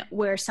moment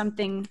where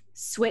something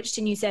switched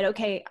and you said,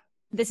 okay,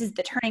 this is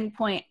the turning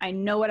point. I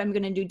know what I'm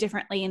going to do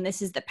differently, and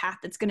this is the path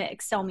that's going to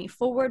excel me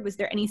forward? Was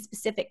there any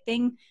specific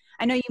thing?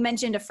 I know you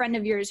mentioned a friend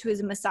of yours who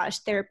is a massage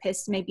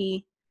therapist.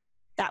 Maybe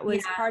that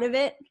was part of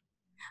it.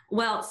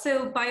 Well,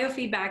 so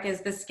biofeedback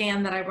is the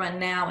scam that I run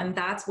now, and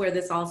that's where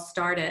this all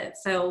started.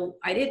 So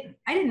I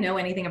didn't know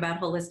anything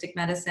about holistic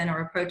medicine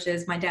or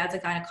approaches. My dad's a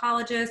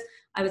gynecologist.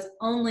 I was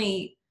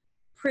only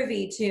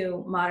privy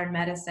to modern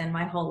medicine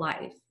my whole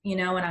life,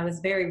 and I was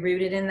very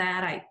rooted in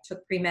that. I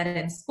took pre-med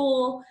in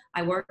school.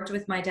 I worked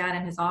with my dad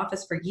in his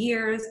office for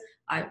years.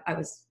 I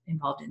was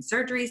involved in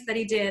surgeries that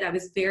he did. I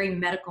was very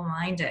medical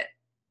minded,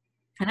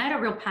 and I had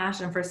a real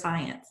passion for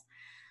science.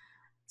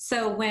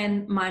 So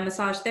when my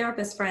massage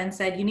therapist friend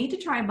said, you need to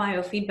try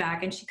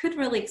biofeedback, and she couldn't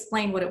really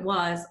explain what it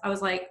was, I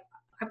was like,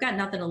 I've got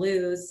nothing to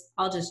lose.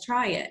 I'll just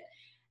try it.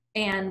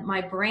 And my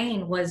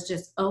brain was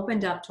just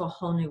opened up to a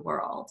whole new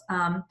world.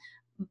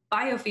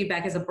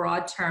 biofeedback is a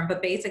broad term,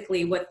 but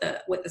basically what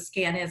the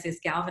scan is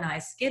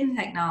galvanized skin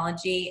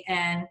technology,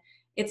 and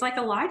it's like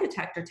a lie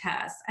detector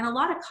test. And a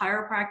lot of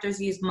chiropractors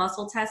use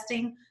muscle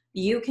testing.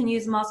 You can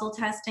use muscle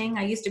testing.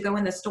 I used to go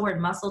in the store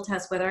and muscle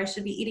test whether I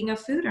should be eating a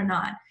food or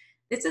not.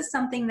 This is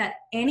something that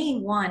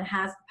anyone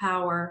has the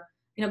power.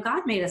 You know,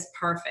 God made us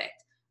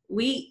perfect.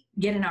 We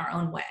get in our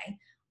own way.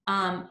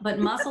 But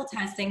muscle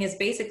testing is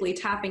basically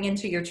tapping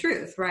into your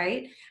truth,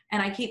 right?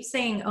 And I keep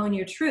saying own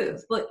your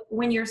truth. But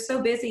when you're so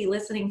busy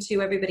listening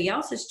to everybody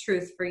else's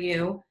truth for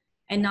you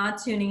and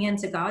not tuning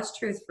into God's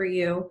truth for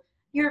you,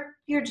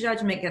 your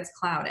judgment gets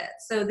clouded.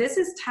 So this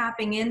is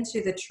tapping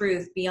into the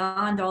truth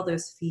beyond all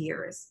those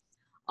fears.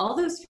 All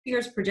those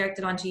fears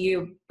projected onto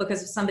you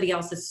because of somebody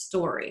else's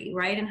story,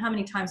 right? And how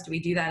many times do we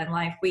do that in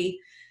life? We,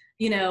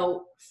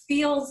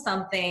 feel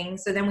something,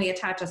 so then we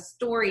attach a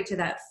story to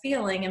that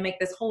feeling and make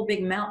this whole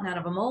big mountain out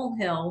of a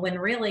molehill, when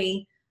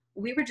really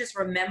we were just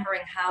remembering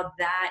how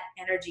that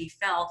energy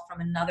felt from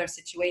another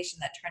situation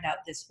that turned out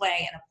this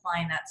way and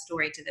applying that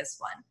story to this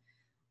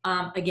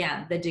one.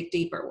 Again, the dig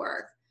deeper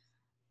work.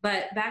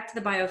 But back to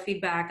the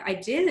biofeedback, I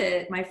did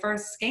it, my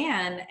first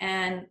scan,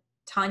 and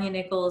Tanya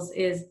Nichols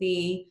is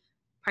the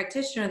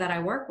practitioner that I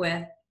work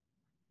with.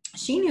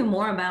 She knew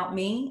more about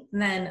me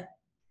than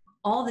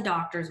all the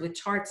doctors with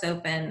charts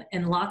open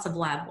and lots of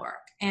lab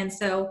work. And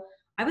so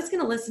I was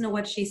going to listen to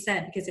what she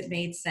said because it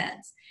made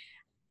sense.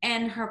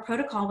 And her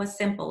protocol was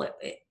simple.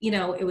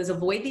 It was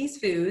avoid these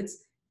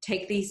foods,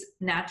 take these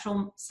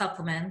natural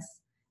supplements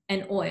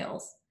and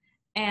oils.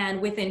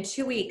 And within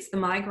 2 weeks, the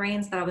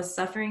migraines that I was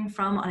suffering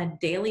from on a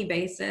daily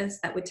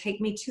basis that would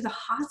take me to the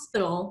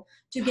hospital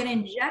to get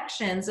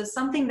injections of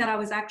something that I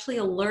was actually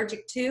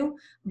allergic to,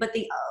 but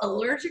the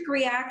allergic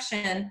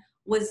reaction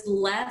was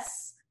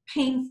less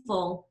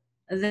painful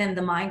than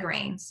the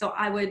migraine. So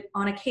I would,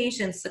 on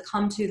occasion,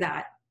 succumb to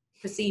that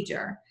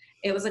procedure.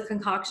 It was a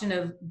concoction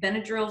of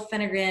Benadryl,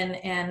 Phenergan,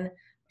 and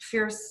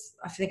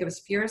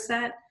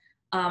Furacet.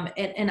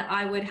 And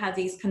I would have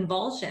these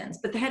convulsions,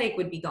 but the headache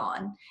would be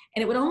gone.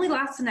 And it would only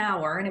last an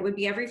hour, and it would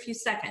be every few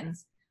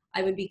seconds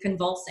I would be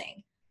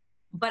convulsing.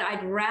 But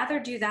I'd rather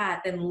do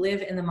that than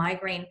live in the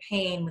migraine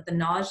pain with the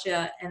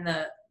nausea and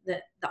the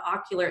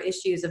ocular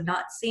issues of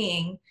not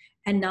seeing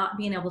and not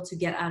being able to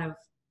get out of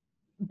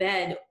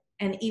bed.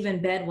 And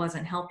even bed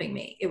wasn't helping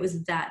me. It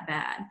was that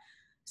bad.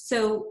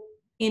 So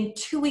in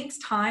 2 weeks'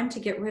 time, to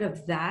get rid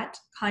of that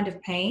kind of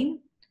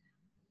pain,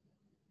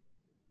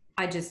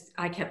 I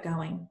kept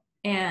going.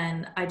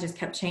 And I just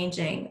kept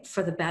changing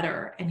for the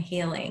better and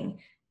healing,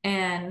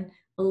 and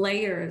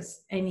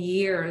layers and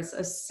years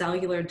of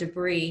cellular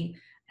debris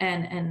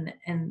and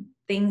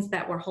things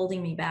that were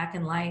holding me back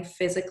in life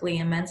physically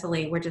and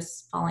mentally were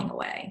just falling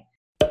away.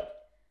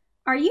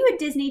 Are you a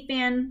Disney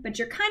fan, but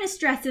you're kind of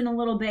stressing a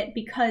little bit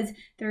because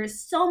there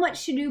is so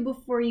much to do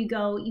before you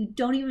go? You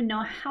don't even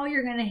know how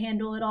you're going to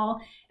handle it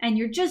all, and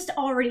you're just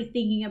already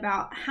thinking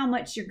about how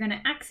much you're going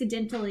to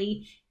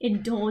accidentally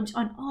indulge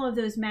on all of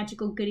those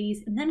magical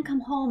goodies and then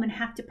come home and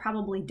have to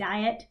probably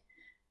diet?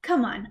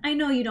 Come on, I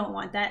know you don't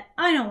want that.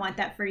 I don't want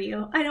that for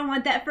you. I don't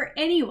want that for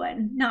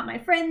anyone. Not my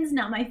friends,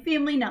 not my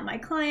family, not my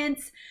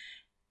clients.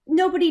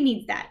 Nobody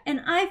needs that.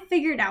 And I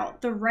figured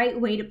out the right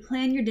way to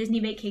plan your Disney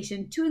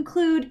vacation to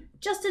include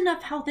just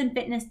enough health and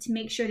fitness to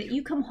make sure that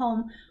you come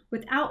home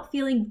without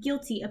feeling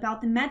guilty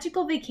about the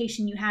magical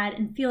vacation you had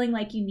and feeling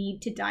like you need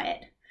to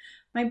diet.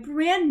 My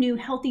brand new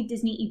Healthy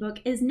Disney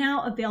ebook is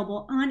now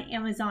available on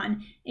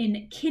Amazon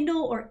in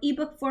Kindle or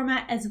ebook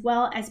format, as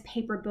well as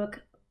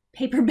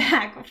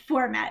paperback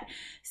format.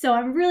 So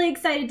I'm really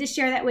excited to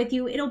share that with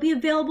you. It'll be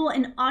available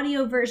in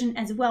audio version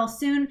as well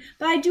soon,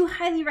 but I do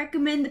highly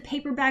recommend the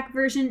paperback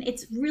version.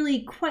 It's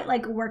really quite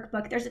like a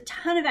workbook. There's a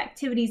ton of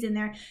activities in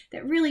there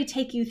that really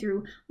take you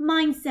through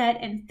mindset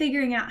and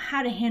figuring out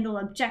how to handle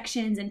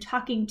objections and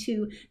talking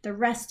to the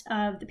rest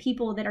of the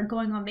people that are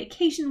going on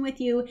vacation with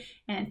you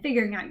and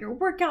figuring out your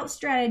workout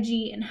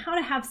strategy and how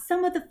to have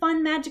some of the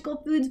fun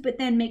magical foods, but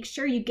then make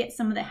sure you get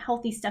some of the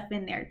healthy stuff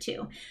in there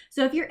too.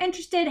 So if you're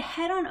interested,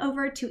 head on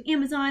over to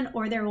Amazon,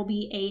 or there will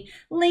be a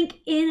link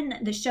in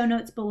the show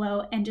notes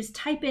below, and just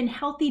type in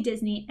Healthy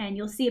Disney and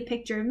you'll see a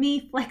picture of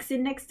me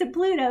flexing next to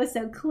Pluto.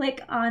 So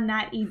click on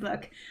that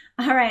ebook.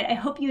 All right, I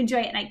hope you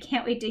enjoy it, and I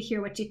can't wait to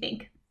hear what you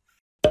think.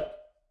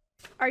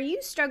 Are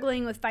you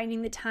struggling with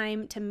finding the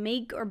time to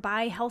make or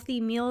buy healthy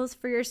meals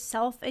for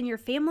yourself and your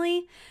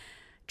family?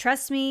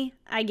 Trust me,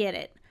 I get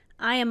it.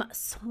 I am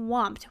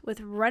swamped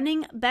with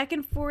running back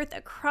and forth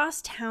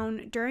across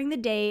town during the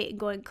day,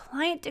 going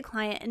client to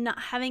client, and not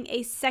having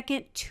a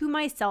second to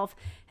myself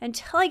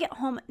until I get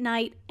home at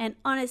night. And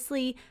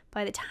honestly,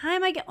 by the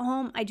time I get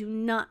home, I do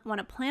not want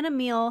to plan a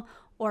meal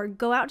or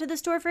go out to the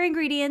store for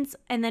ingredients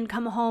and then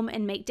come home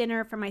and make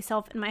dinner for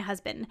myself and my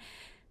husband.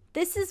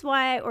 This is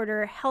why I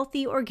order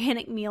healthy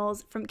organic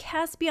meals from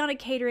Caspiana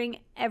Catering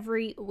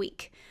every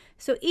week.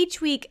 So each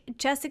week,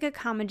 Jessica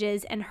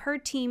Commages and her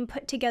team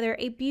put together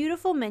a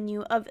beautiful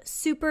menu of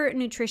super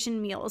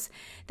nutrition meals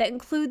that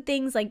include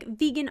things like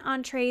vegan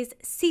entrees,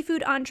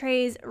 seafood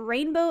entrees,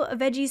 rainbow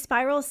veggie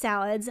spiral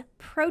salads,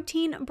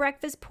 protein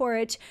breakfast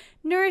porridge,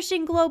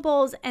 nourishing glow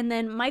bowls, and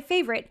then my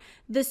favorite,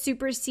 the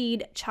Super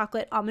Seed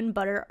chocolate almond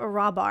butter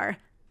raw bar.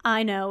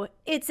 I know,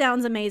 it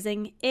sounds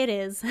amazing. It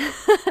is.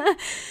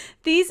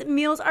 These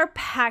meals are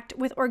packed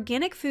with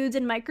organic foods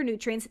and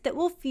micronutrients that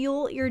will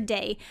fuel your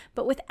day,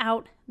 but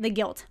without the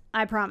guilt,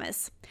 I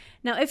promise.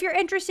 Now, if you're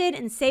interested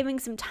in saving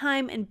some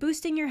time and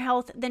boosting your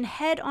health, then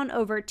head on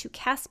over to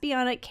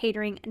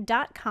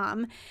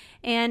caspianacatering.com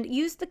and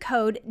use the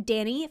code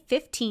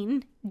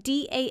DANY15,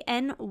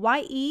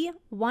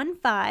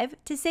 DANYE15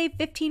 to save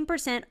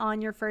 15%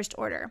 on your first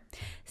order.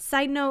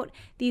 Side note,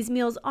 these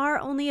meals are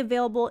only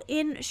available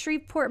in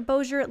Shreveport,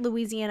 Bossier,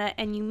 Louisiana,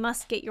 and you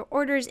must get your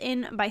orders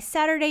in by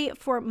Saturday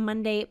for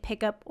Monday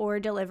pickup or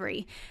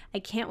delivery. I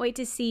can't wait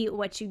to see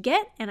what you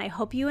get, and I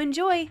hope you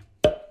enjoy.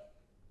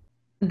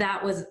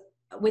 That was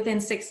within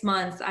 6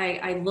 months.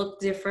 I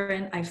looked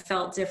different. I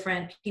felt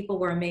different. People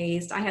were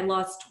amazed. I had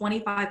lost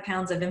 25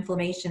 pounds of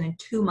inflammation in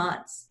 2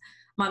 months.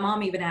 My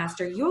mom even asked,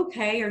 "Are you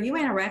okay? Are you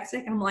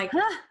anorexic?" And I'm like,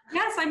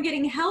 "Yes, I'm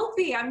getting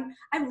healthy. I'm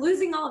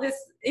losing all this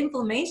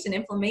inflammation.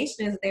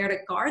 Inflammation is there to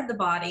guard the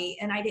body,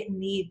 and I didn't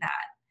need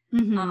that."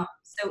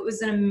 So it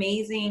was an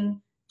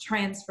amazing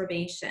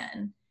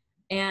transformation,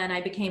 and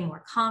I became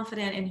more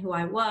confident in who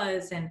I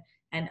was and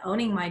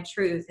owning my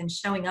truth and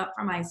showing up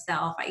for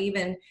myself. I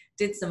even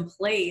did some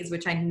plays,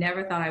 which I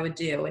never thought I would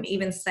do, and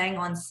even sang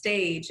on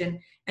stage and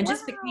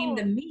just became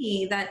the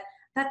me that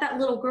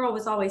little girl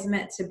was always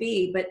meant to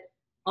be, but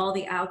all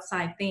the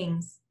outside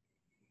things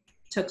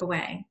took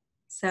away.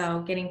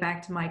 So getting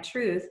back to my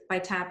truth by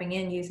tapping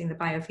in using the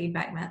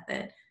biofeedback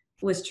method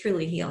was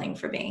truly healing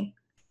for me.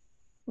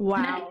 Wow.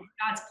 And I think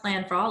God's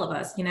plan for all of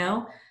us, you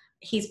know,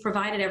 He's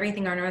provided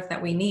everything on earth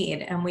that we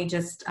need. And we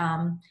just,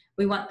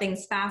 we want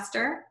things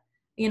faster.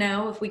 You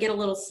know, if we get a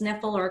little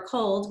sniffle or a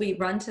cold, we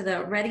run to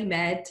the Ready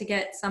Med to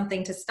get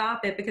something to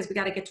stop it because we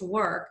got to get to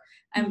work.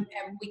 And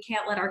we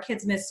can't let our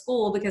kids miss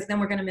school because then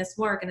we're going to miss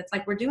work. And it's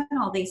like we're doing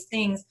all these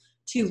things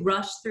to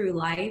rush through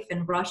life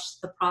and rush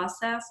the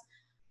process.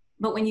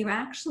 But when you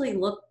actually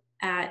look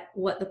at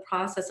what the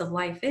process of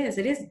life is,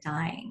 it is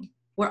dying.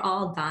 We're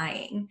all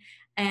dying.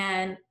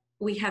 And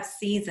we have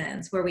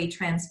seasons where we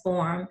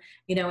transform.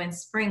 You know, in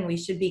spring, we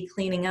should be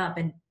cleaning up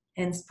and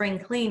spring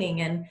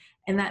cleaning.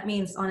 And that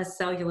means on a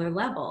cellular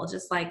level,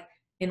 just like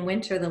in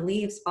winter, the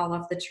leaves fall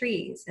off the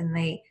trees and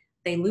they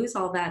lose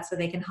all that so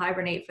they can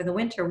hibernate for the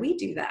winter. We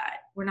do that.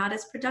 We're not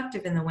as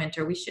productive in the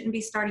winter. We shouldn't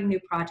be starting new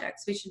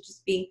projects. We should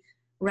just be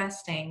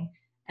resting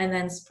and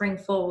then spring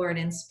forward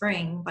in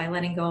spring by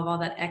letting go of all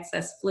that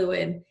excess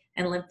fluid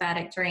and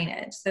lymphatic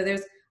drainage. So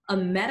there's a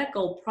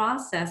medical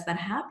process that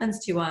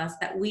happens to us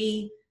that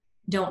we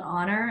don't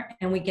honor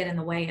and we get in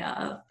the way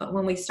of. But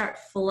when we start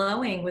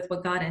flowing with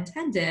what God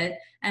intended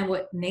and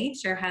what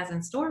nature has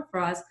in store for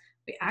us,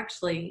 we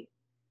actually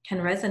can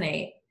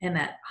resonate in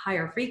that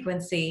higher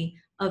frequency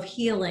of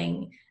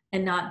healing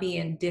and not be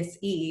in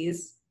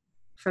dis-ease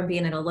from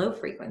being at a low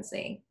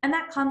frequency. And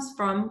that comes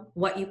from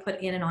what you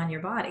put in and on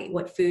your body,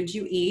 what foods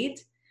you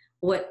eat,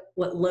 what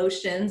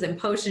lotions and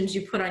potions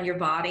you put on your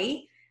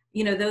body.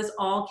 You know, those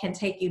all can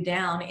take you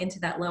down into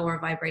that lower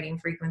vibrating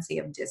frequency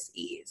of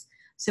dis-ease.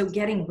 So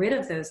getting rid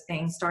of those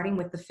things, starting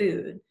with the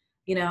food,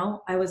 you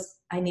know,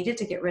 I needed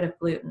to get rid of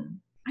gluten.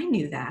 I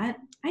knew that.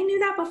 I knew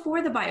that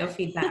before the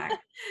biofeedback.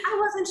 I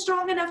wasn't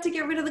strong enough to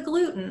get rid of the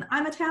gluten.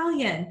 I'm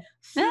Italian.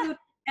 Food,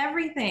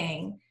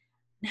 everything.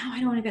 Now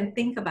I don't even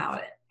think about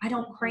it. I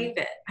don't crave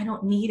it. I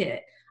don't need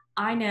it.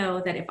 I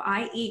know that if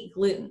I eat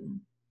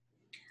gluten,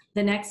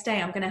 the next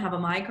day I'm going to have a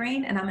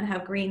migraine and I'm going to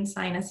have green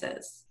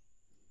sinuses.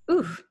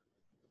 Oof.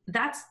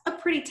 That's a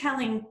pretty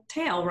telling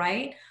tale,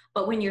 right?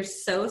 But when you're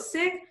so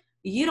sick,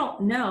 you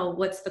don't know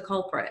what's the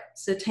culprit.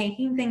 So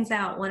taking things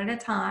out one at a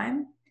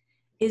time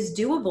is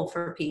doable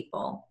for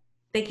people.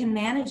 They can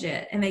manage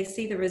it and they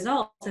see the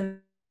results and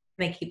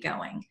they keep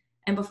going.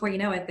 And before you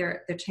know it,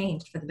 they're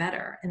changed for the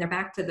better and they're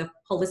back to the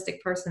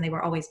holistic person they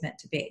were always meant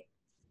to be.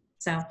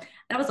 So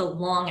that was a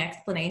long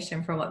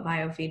explanation for what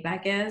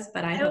biofeedback is,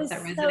 but I hope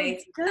that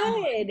resonates.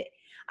 So good.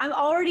 I'm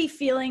already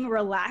feeling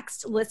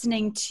relaxed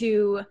listening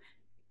to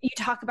you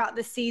talk about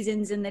the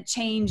seasons and the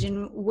change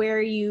and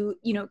where you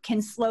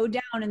can slow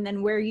down and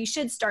then where you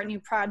should start new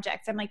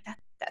projects. I'm like,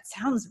 that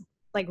sounds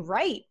like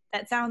right.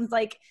 That sounds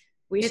like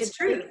we should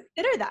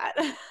consider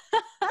that.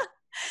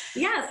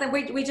 Yes. And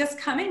we just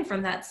come in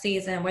from that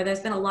season where there's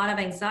been a lot of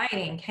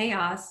anxiety and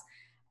chaos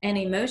and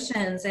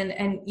emotions.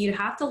 And you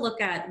have to look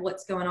at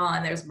what's going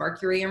on. There's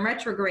Mercury in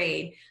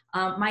retrograde.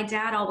 My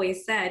dad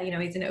always said, you know,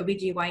 he's an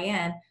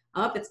OBGYN,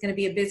 it's going to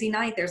be a busy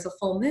night. There's a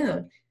full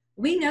moon.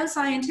 We know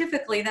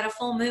scientifically that a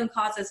full moon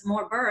causes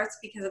more births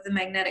because of the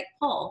magnetic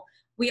pull.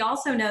 We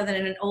also know that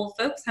in an old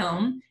folks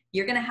home,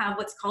 you're going to have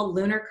what's called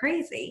lunar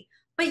crazy.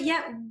 But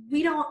yet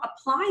we don't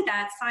apply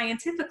that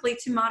scientifically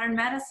to modern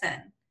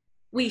medicine.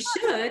 We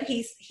should.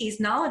 He's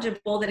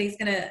knowledgeable that he's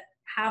going to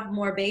have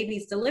more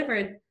babies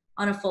delivered,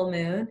 on a full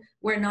moon.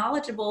 We're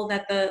knowledgeable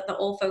that the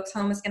old folks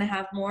home is going to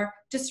have more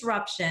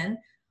disruption.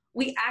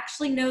 We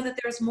actually know that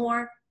there's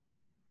more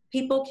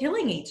people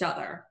killing each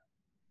other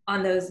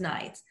on those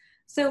nights.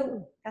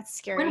 So That's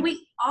scary. when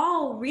we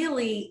all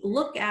really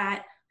look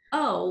at,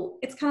 oh,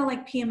 it's kind of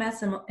like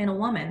PMS in a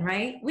woman,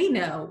 right? We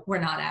know we're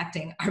not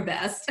acting our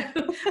best.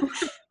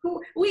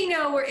 We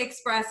know we're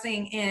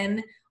expressing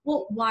in,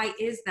 well, why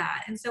is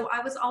that? And so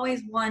I was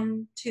always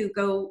one to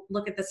go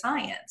look at the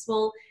science.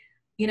 Well,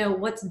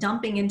 what's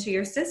dumping into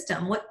your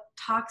system? What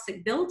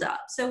toxic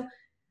buildup? So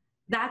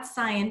that's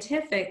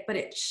scientific, but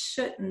it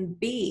shouldn't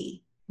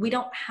be. We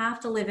don't have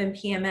to live in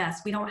PMS.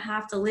 We don't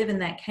have to live in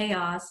that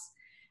chaos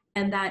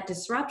and that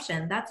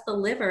disruption. That's the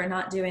liver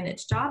not doing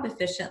its job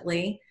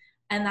efficiently.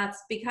 And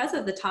that's because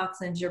of the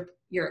toxins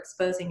you're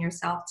exposing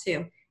yourself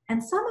to.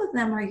 And some of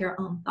them are your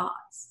own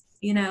thoughts,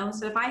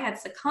 So if I had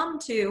succumbed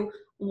to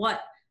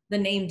what the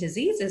named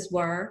diseases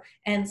were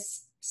and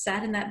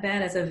sat in that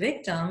bed as a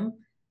victim,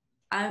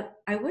 I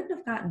wouldn't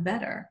have gotten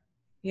better,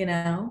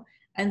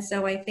 And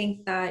so I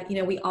think that,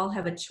 we all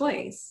have a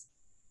choice.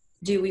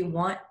 Do we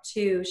want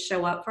to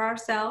show up for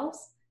ourselves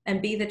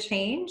and be the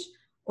change,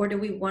 or do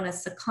we want to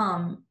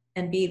succumb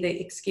and be the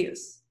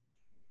excuse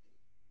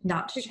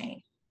not to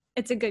change?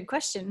 It's a good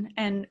question.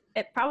 And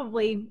it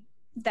probably,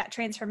 that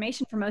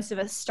transformation for most of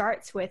us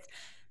starts with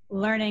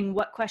learning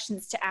what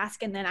questions to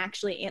ask and then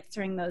actually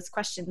answering those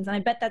questions. And I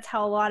bet that's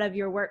how a lot of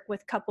your work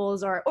with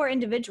couples or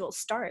individuals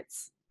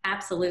starts.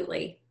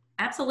 Absolutely.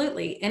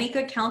 Absolutely. Any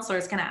good counselor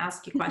is going to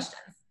ask you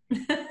questions.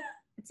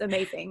 It's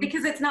amazing.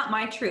 Because it's not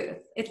my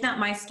truth. It's not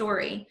my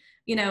story.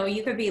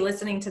 You could be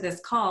listening to this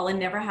call and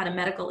never had a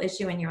medical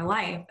issue in your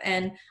life.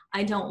 And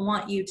I don't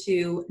want you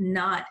to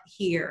not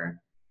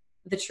hear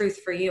the truth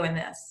for you in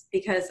this,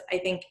 because I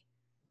think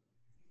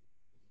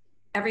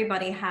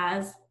everybody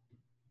has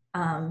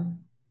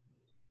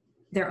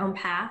their own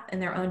path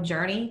and their own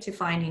journey to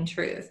finding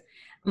truth.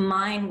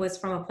 Mine was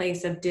from a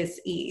place of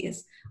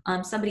dis-ease.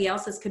 Somebody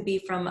else's could be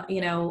from,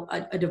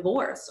 a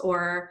divorce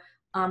or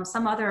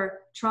some other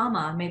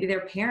trauma. Maybe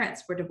their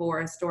parents were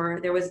divorced, or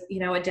there was,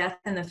 a death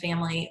in the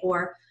family,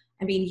 or,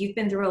 you've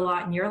been through a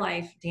lot in your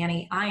life,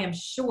 Danny. I am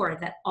sure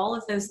that all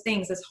of those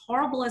things, as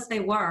horrible as they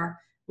were,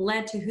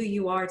 led to who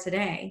you are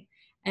today.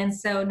 And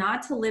so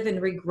not to live in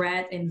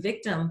regret and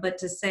victim, but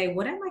to say,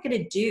 what am I going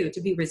to do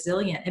to be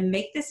resilient and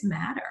make this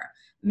matter?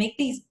 Make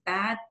these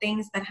bad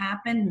things that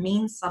happen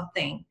mean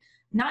something,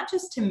 not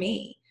just to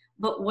me,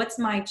 but what's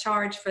my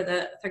charge for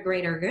the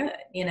greater good?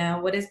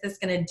 What is this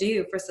going to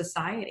do for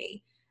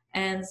society?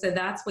 And so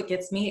that's what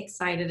gets me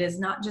excited, is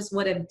not just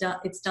what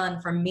it's done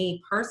for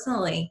me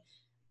personally,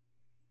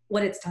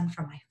 what it's done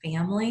for my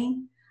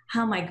family,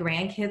 how my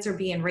grandkids are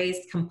being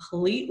raised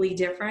completely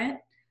different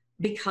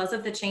because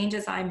of the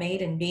changes I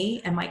made in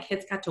me, and my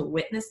kids got to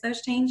witness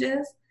those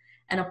changes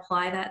and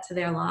apply that to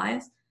their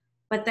lives.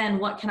 But then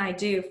what can I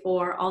do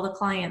for all the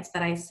clients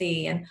that I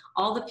see and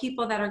all the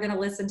people that are going to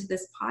listen to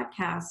this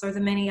podcast, or the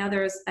many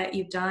others that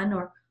you've done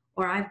or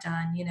I've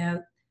done?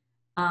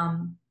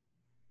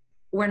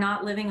 We're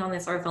not living on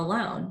this earth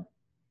alone.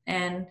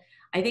 And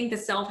I think the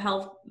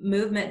self-help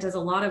movement does a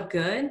lot of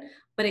good,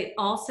 but it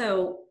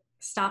also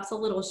stops a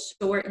little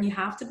short, and you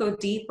have to go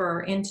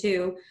deeper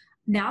into,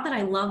 now that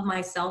I love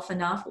myself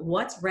enough,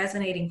 what's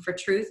resonating for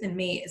truth in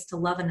me is to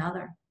love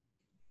another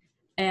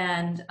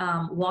and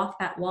walk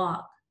that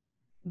walk,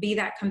 be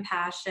that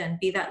compassion,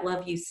 be that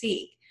love you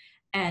seek,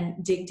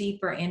 and dig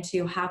deeper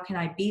into how can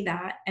I be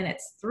that? And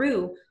it's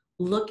through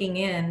looking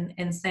in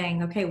and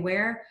saying, okay,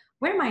 where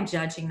am I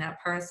judging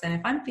that person?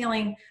 If I'm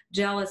feeling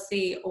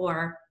jealousy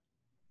or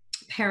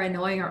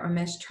paranoia or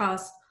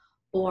mistrust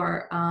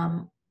or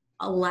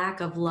a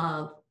lack of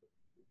love,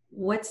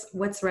 what's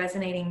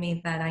resonating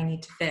me that I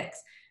need to fix,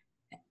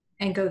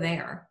 and go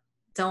there.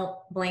 Don't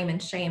blame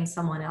and shame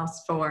someone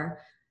else for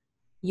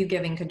you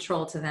giving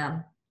control to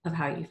them of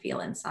how you feel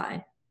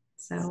inside.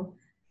 So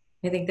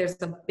I think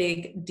there's a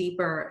big,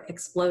 deeper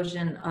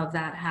explosion of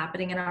that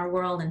happening in our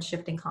world, and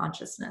shifting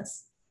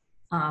consciousness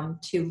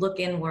to look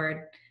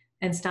inward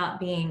and stop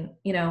being,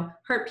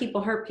 hurt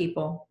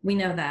people. We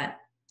know that.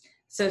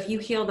 So if you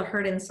heal the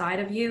hurt inside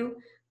of you,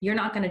 you're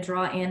not going to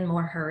draw in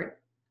more hurt,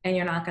 and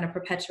you're not going to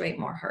perpetuate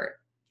more hurt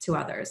to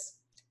others.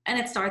 And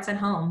it starts at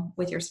home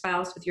with your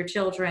spouse, with your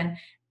children.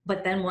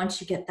 But then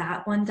once you get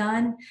that one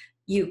done,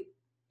 you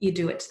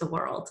do it to the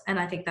world. And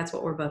I think that's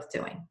what we're both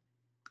doing.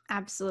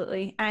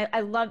 Absolutely.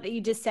 I love that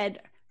you just said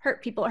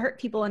hurt people.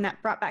 And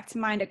that brought back to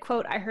mind a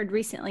quote I heard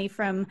recently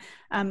from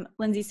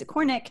Lindsay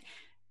Sikornik.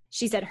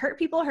 She said, hurt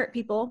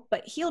people,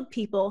 but healed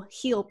people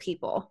heal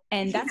people.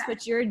 And that's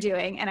what you're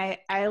doing. And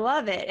I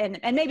love it.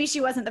 And maybe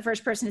she wasn't the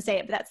first person to say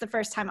it, but that's the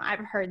first time I've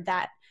heard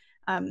that.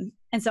 And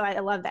so I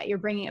love that you're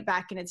bringing it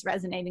back and it's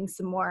resonating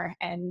some more.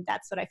 And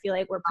that's what I feel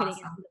like we're putting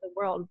into the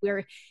world.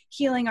 We're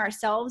healing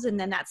ourselves, and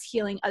then that's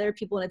healing other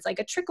people. And it's like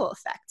a trickle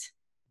effect.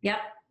 Yep.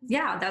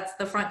 Yeah. That's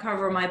the front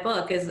cover of my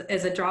book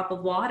is a drop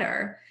of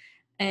water.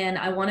 And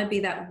I want to be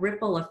that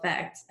ripple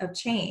effect of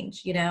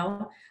change.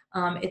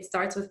 It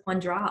starts with one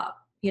drop,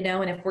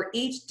 and if we're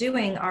each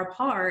doing our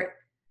part,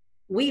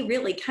 we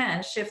really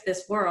can shift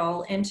this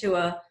world into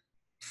a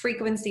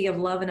frequency of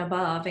love and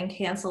above and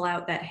cancel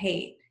out that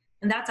hate.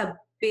 And that's a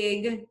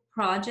big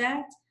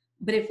project.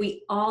 But if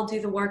we all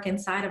do the work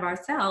inside of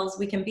ourselves,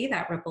 we can be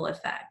that ripple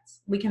effect.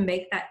 We can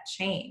make that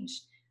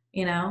change,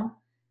 you know?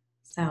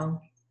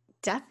 So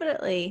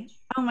Definitely.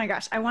 Oh my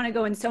gosh, I want to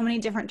go in so many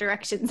different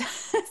directions.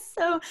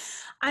 So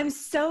I'm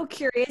so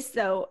curious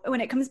though, when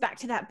it comes back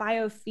to that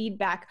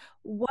biofeedback,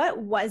 what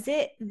was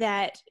it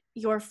that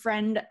your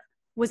friend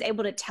was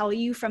able to tell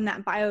you from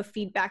that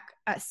biofeedback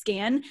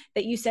scan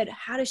that you said,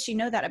 how does she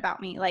know that about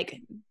me? Like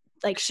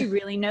she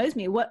really knows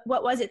me. What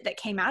was it that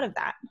came out of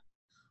that?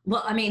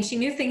 well, I mean, she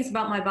knew things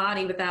about my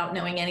body without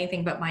knowing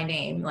anything but my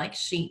name. Like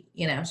she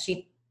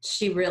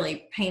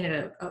really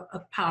painted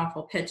a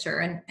powerful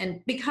picture.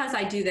 And because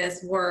I do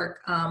this work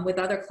with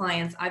other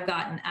clients, I've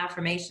gotten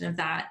affirmation of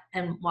that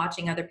and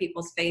watching other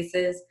people's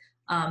faces.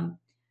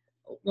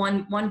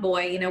 One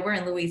boy, you know, we're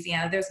in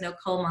Louisiana, there's no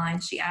coal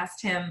mine. She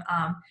asked him,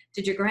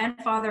 did your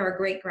grandfather or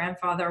great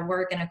grandfather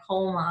work in a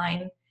coal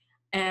mine?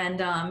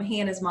 And he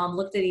and his mom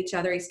looked at each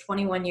other. He's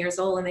 21 years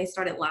old, and they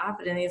started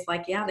laughing. And he's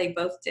like, yeah, they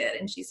both did.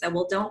 And she said,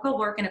 well, don't go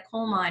work in a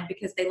coal mine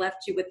because they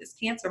left you with this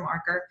cancer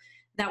marker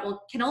that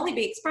can only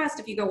be expressed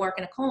if you go work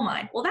in a coal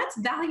mine. Well, that's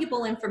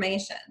valuable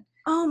information.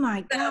 Oh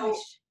my So gosh.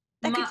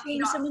 That could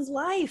change someone's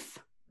life.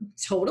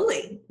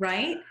 Totally,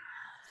 right?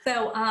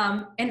 So,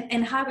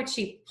 and how would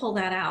she pull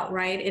that out,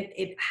 right?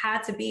 It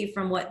had to be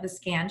from what the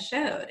scan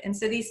showed. And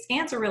so these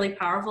scans are really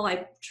powerful.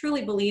 I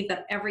truly believe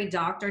that every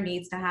doctor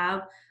needs to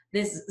have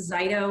this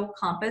Zyto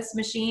Compass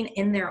machine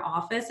in their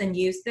office and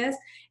use this.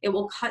 It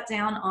will cut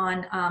down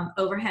on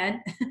overhead,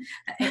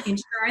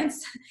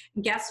 insurance,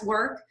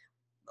 guesswork,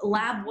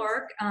 lab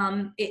work.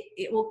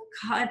 It will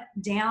cut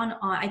down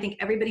on, I think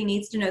everybody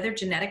needs to know their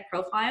genetic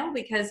profile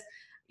because,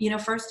 you know,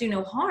 first do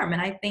no harm.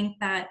 And I think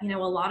that, you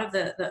know, a lot of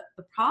the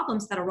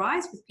problems that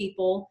arise with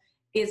people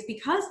is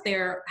because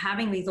they're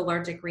having these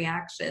allergic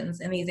reactions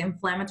and these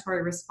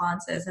inflammatory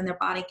responses and their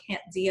body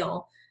can't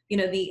deal. You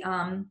know,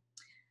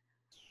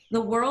 the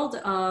world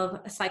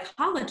of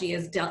psychology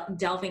is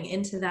delving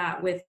into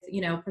that with, you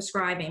know,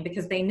 prescribing,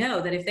 because they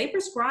know that if they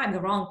prescribe the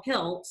wrong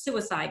pill,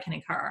 suicide can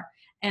occur.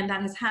 And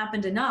that has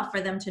happened enough for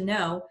them to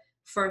know,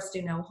 first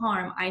do no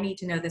harm. I need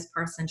to know this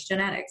person's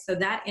genetics. So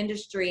that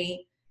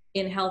industry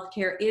in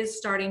healthcare is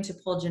starting to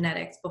pull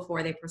genetics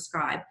before they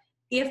prescribe.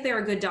 If they're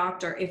a good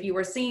doctor, if you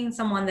are seeing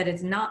someone that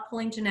is not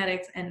pulling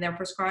genetics and they're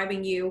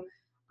prescribing you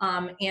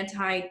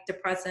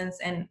antidepressants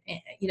and,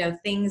 you know,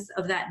 things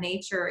of that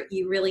nature,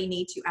 you really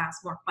need to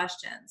ask more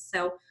questions.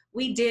 So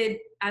we did,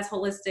 as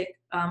holistic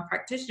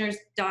practitioners,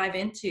 dive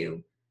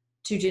into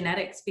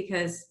genetics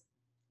because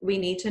we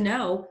need to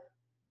know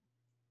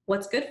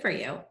what's good for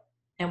you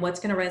and what's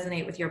going to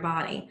resonate with your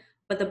body.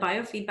 But the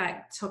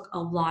biofeedback took a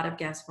lot of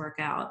guesswork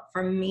out.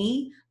 For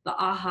me, the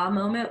aha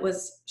moment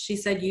was, she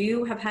said,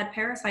 you have had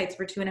parasites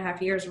for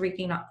 2.5 years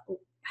wreaking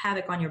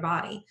havoc on your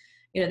body.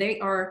 You know, they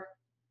are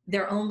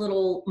their own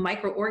little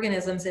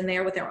microorganisms in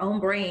there with their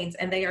own brains,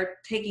 and they are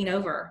taking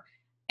over.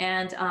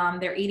 And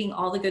they're eating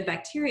all the good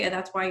bacteria.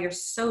 That's why you're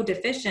so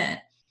deficient.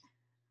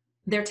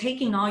 They're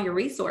taking all your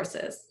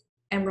resources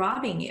and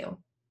robbing you.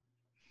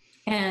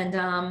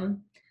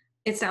 And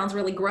it sounds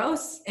really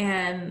gross.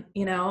 And,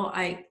 you know,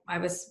 I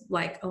was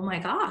like, oh my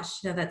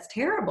gosh, you know, that's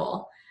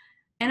terrible.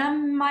 And I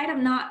might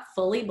have not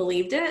fully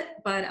believed it,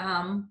 but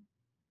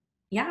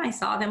yeah, I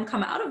saw them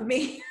come out of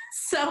me.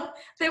 So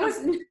there was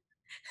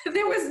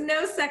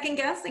no second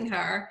guessing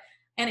her.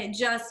 And it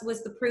just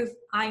was the proof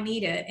I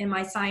needed in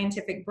my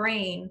scientific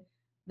brain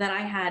that I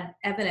had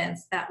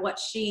evidence that what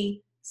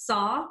she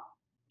saw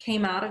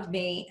came out of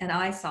me and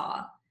I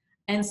saw.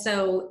 And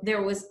so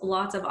there was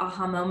lots of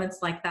aha moments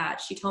like that.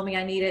 She told me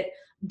I needed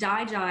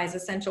Dijai's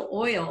essential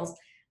oils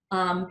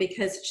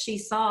because she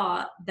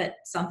saw that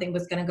something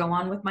was going to go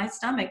on with my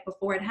stomach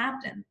before it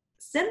happened.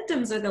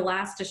 Symptoms are the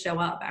last to show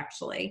up,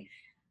 actually.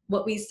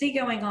 What we see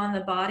going on in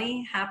the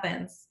body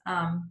happens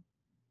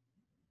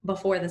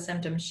before the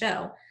symptoms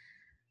show.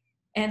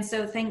 And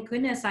so thank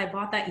goodness I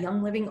bought that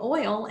Young Living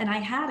oil, and I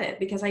had it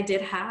because I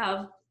did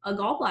have a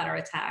gallbladder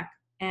attack.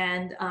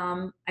 And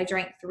I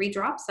drank 3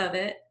 drops of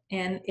it,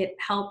 and it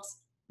helped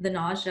the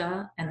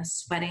nausea and the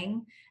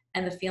sweating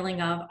and the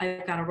feeling of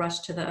I've got to rush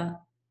to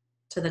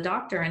the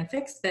doctor and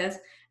fix this.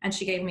 And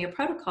she gave me a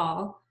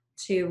protocol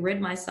to rid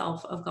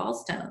myself of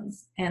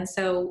gallstones. And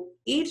so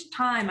each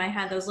time I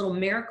had those little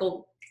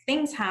miracle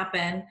things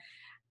happen,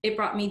 it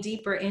brought me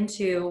deeper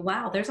into,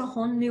 wow, there's a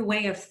whole new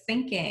way of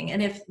thinking.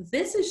 And if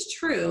this is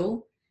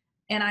true,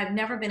 and I've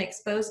never been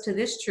exposed to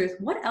this truth,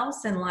 what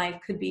else in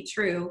life could be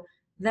true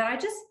that I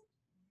just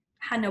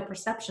had no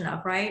perception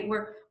of, right?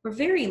 We're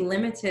very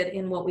limited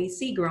in what we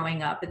see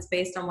growing up. It's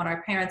based on what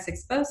our parents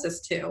exposed us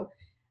to.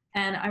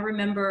 And I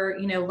remember,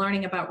 you know,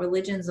 learning about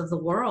religions of the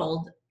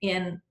world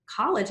in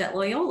college at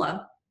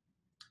Loyola.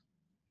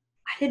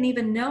 I didn't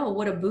even know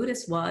what a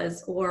Buddhist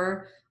was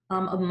or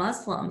a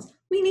Muslims.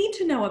 We need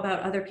to know about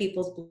other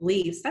people's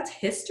beliefs. That's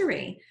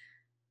history.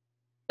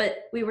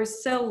 But we were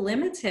so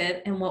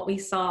limited in what we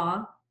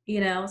saw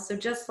So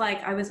just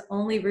like I was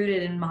only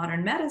rooted in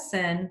modern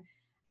medicine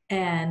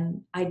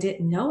and I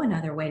didn't know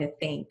another way to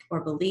think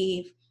or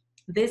believe,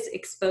 this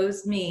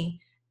exposed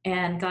me,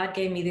 and God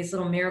gave me these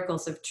little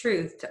miracles of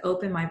truth to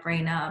open my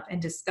brain up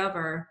and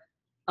discover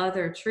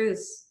other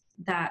truths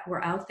that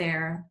were out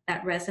there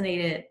that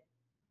resonated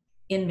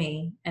in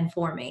me and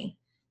for me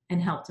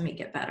and helped me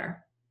get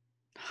better.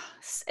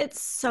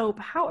 It's so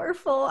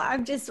powerful.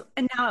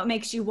 And now it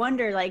makes you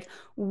wonder, like,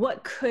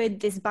 what could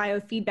this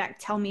biofeedback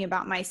tell me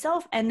about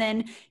myself? And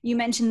then you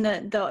mentioned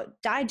the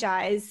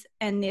DiGis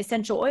and the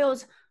essential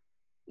oils.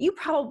 You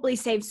probably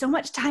saved so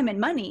much time and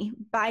money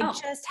by Oh,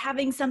 just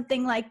having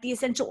something like the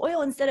essential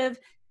oil instead of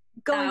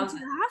going to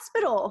thousands, the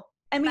hospital.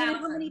 I mean,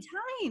 how many thousands.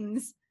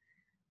 times?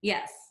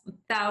 Yes,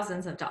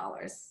 thousands of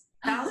dollars,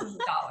 thousands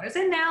of dollars.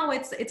 And now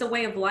it's a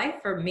way of life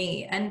for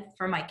me and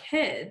for my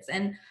kids.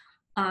 And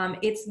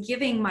it's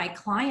giving my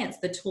clients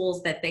the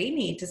tools that they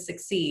need to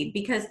succeed,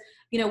 because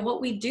what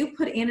we do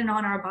put in and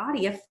on our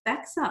body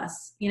affects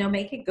us.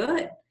 Make it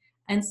good.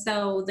 And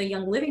so the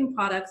Young Living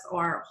products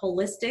are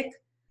holistic.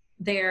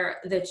 They're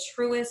the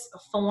truest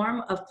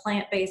form of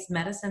plant-based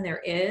medicine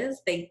there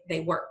is.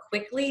 They work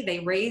quickly.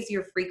 They raise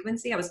your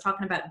frequency. I was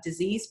talking about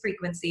disease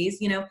frequencies.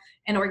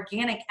 An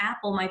organic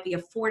apple might be a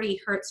 40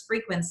 hertz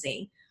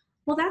frequency.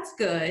 Well, that's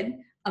good.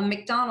 A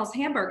McDonald's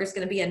hamburger is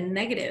going to be a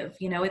negative.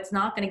 It's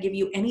not going to give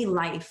you any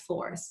life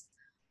force.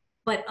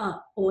 But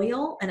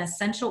an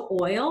essential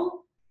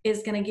oil,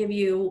 is going to give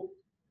you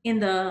in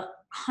the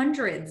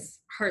hundreds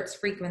hertz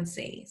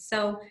frequency.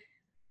 So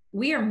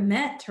we are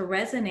meant to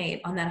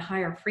resonate on that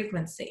higher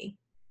frequency.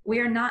 We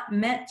are not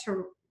meant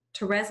to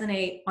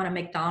resonate on a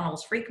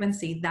McDonald's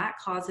frequency. That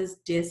causes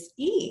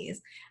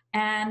dis-ease.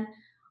 And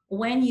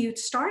when you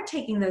start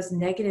taking those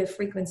negative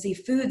frequency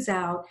foods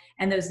out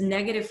and those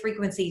negative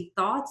frequency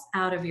thoughts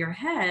out of your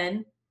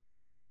head,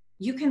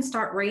 you can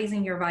start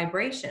raising your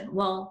vibration.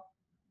 Well,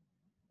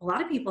 a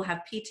lot of people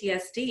have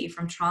PTSD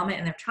from trauma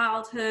in their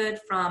childhood,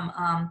 from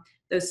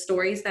those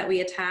stories that we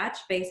attach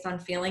based on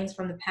feelings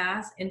from the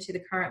past into the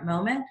current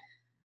moment.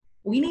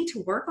 We need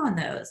to work on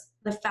those.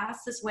 The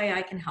fastest way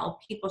I can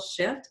help people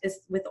shift is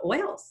with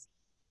oils,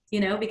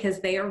 because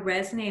they are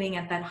resonating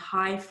at that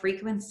high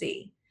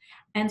frequency.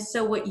 And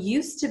so what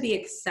used to be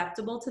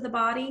acceptable to the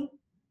body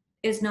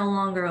is no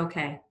longer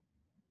okay.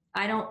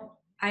 I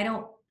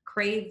don't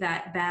crave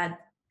that bad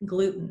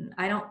gluten.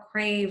 I don't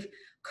crave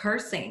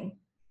cursing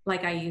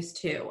like I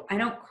used to. I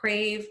don't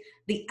crave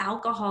the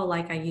alcohol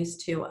like I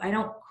used to. I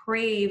don't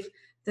crave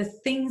the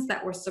things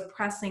that were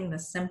suppressing the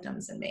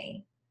symptoms in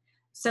me.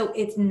 So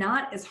it's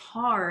not as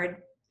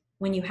hard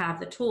when you have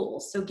the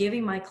tools. So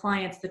giving my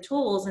clients the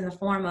tools in the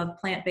form of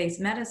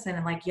plant-based medicine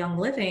and like Young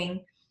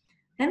Living,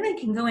 then they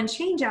can go and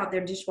change out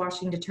their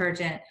dishwashing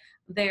detergent,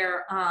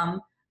 their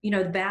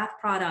the bath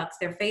products,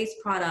 their face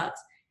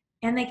products,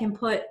 and they can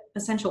put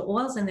essential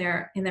oils in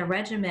their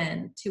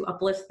regimen to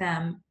uplift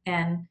them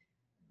and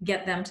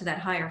get them to that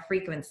higher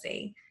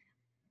frequency.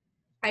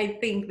 I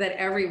think that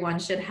everyone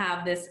should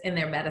have this in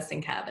their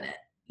medicine cabinet.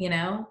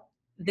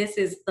 This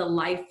is the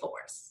life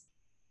force.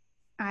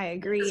 I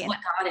agree. This is what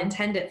God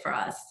intended for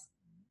us.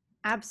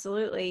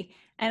 Absolutely.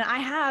 And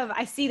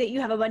I see that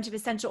you have a bunch of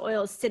essential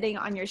oils sitting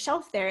on your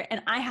shelf there.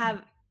 And I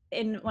have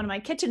in one of my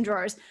kitchen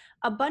drawers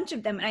a bunch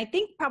of them. And I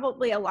think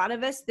probably a lot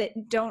of us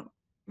that don't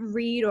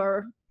read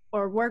or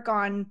work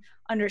on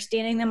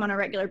understanding them on a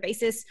regular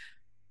basis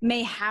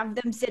may have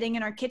them sitting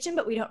in our kitchen,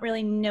 but we don't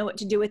really know what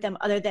to do with them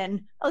other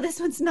than, oh, this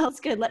one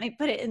smells good, let me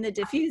put it in the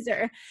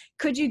diffuser.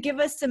 Could you give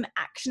us some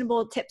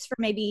actionable tips for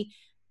maybe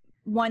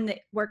one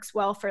that works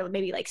well for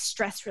maybe like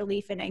stress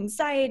relief and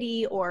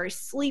anxiety or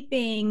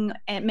sleeping,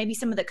 and maybe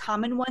some of the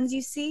common ones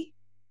you see?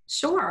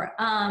 Sure.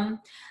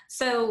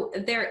 So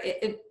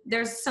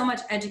there's so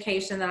much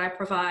education that I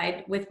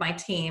provide with my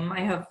team. I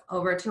have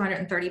over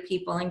 230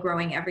 people and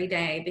growing every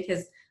day,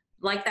 because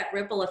like that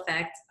ripple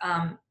effect,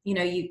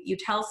 you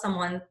tell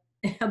someone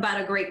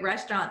about a great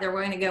restaurant, they're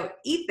going to go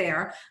eat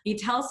there. You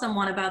tell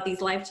someone about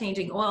these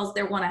life-changing oils,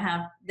 they're going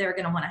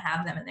to want to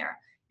have them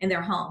in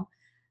their home.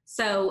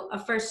 So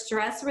for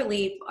stress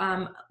relief,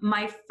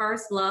 my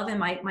first love, and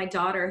my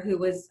daughter, who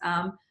was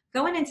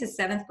going into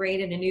 7th grade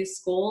in a new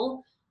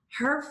school,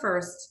 her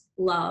first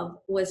love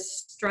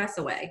was Stress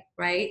Away,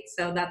 right?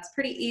 So that's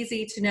pretty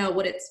easy to know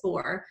what it's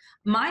for.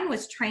 Mine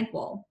was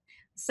Tranquil.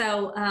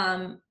 So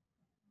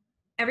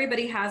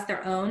everybody has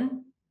their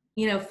own,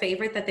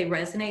 favorite that they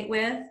resonate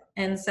with.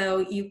 And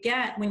so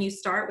when you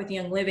start with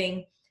Young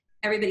Living,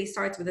 everybody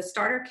starts with a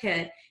starter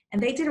kit,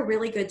 and they did a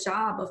really good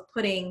job of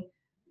putting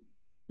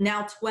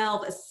now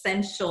 12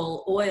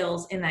 essential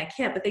oils in that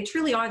kit, but they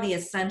truly are the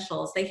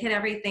essentials. They hit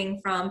everything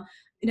from,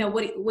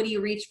 what do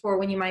you reach for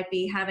when you might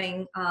be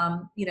having,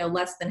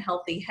 less than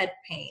healthy head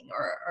pain,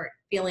 or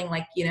feeling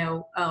like,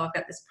 oh, I've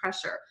got this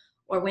pressure,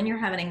 or when you're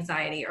having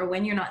anxiety, or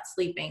when you're not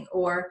sleeping,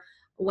 or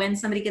when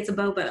somebody gets a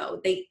bobo.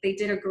 They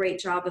did a great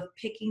job of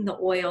picking the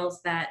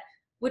oils that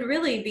would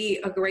really be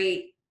a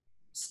great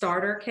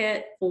starter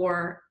kit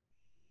for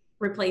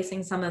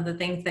replacing some of the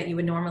things that you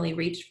would normally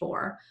reach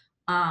for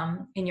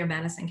in your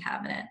medicine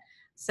cabinet.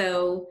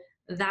 So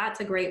that's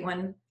a great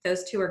one.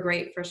 Those two are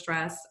great for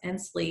stress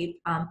and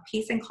sleep.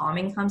 Peace and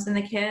calming comes in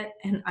the kit,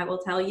 and I will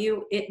tell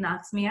you, it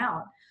knocks me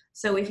out.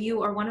 So if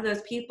you are one of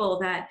those people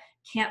that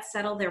can't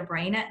settle their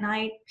brain at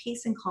night,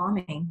 peace and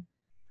calming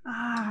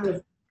Ah,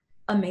 is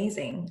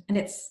amazing, and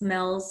it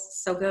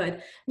smells so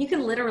good. You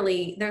can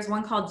literally, there's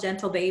one called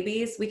Gentle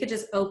Babies. We could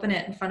just open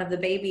it in front of the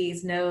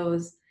baby's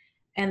nose,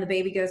 and the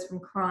baby goes from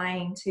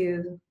crying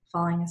to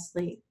falling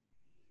asleep.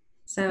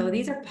 So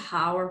these are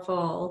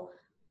powerful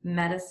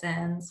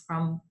medicines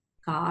from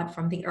God,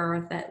 from the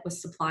earth that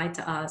was supplied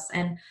to us.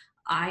 And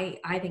I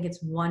think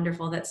it's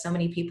wonderful that so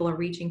many people are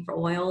reaching for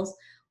oils.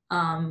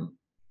 And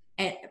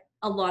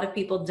a lot of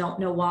people don't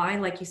know why.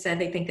 Like you said,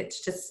 they think it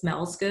just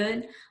smells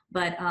good.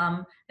 But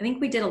I think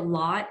we did a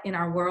lot in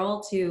our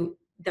world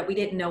that we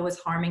didn't know was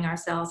harming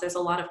ourselves. There's a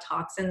lot of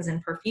toxins in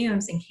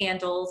perfumes and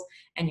candles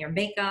and your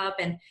makeup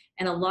and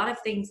a lot of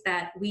things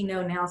that we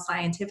know now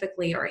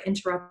scientifically are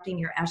interrupting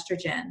your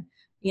estrogen,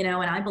 and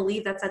I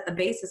believe that's at the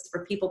basis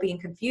for people being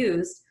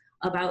confused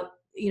about,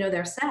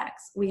 their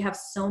sex. We have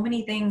so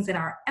many things in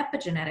our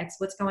epigenetics,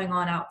 what's going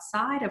on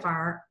outside of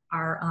our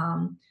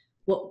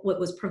what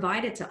was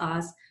provided to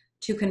us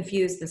to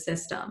confuse the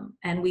system.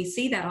 And we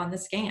see that on the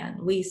scan.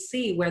 We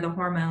see where the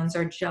hormones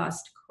are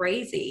just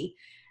crazy.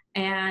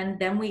 And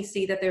then we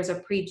see that there's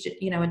a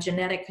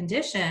genetic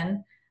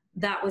condition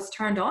that was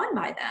turned on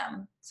by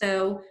them.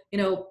 So,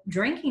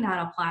 drinking out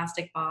of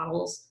plastic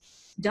bottles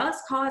does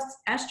cause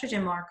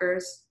estrogen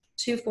markers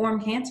to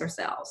form cancer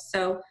cells.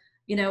 So,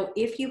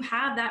 if you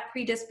have that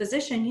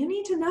predisposition, you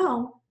need to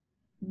know,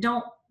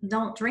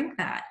 don't drink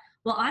that.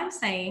 Well, I'm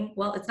saying,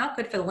 well, it's not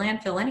good for the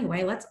landfill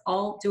anyway. Let's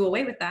all do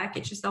away with that.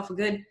 Get yourself a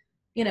good,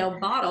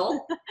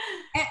 bottle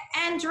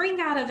and drink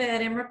out of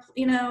it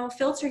and,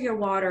 filter your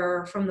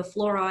water from the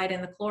fluoride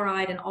and the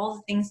chloride and all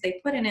the things they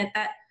put in it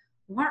that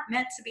weren't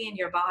meant to be in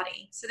your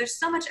body. So there's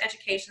so much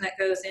education that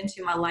goes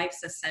into my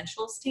Life's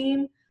Essentials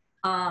team.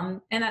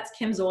 And that's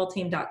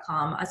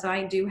kimsoilteam.com. So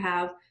I do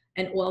have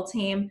an oil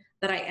team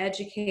that I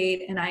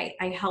educate and I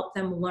help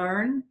them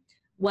learn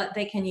what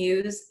they can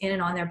use in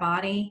and on their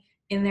body,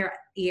 in their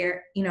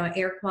air,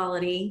 air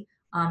quality.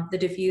 The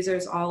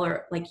diffusers all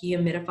are like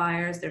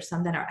humidifiers. There's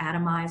some that are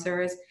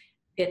atomizers.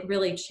 It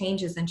really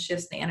changes and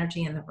shifts the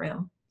energy in the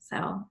room.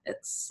 So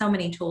it's so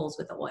many tools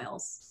with the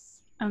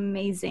oils.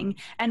 amazing.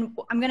 And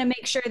I'm going to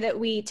make sure that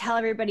we tell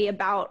everybody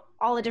about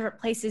all the different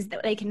places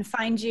that they can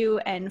find you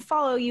and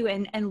follow you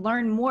and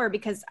learn more,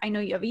 because I know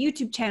you have a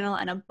YouTube channel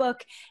and a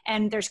book,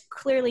 and there's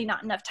clearly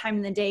not enough time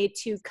in the day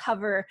to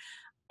cover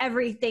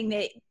everything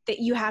that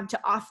you have to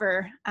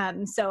offer.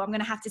 So I'm going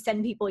to have to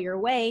send people your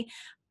way.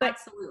 But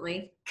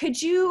absolutely.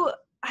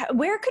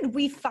 Where could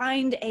we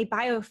find a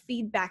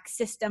biofeedback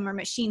system or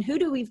machine? Who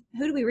do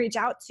we reach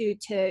out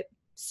to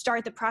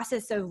start the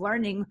process of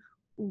learning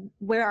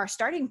where our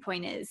starting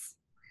point is?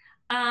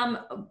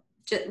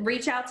 Just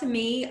reach out to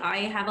me. I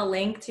have a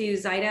link to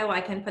Zyto.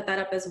 I can put that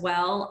up as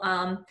well.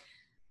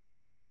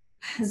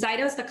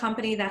 Zyto is the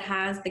company that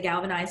has the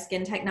galvanized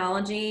skin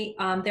technology.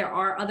 There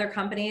are other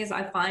companies.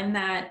 I find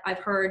that I've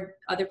heard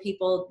other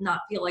people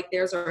not feel like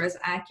theirs are as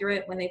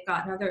accurate when they've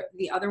gotten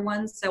the other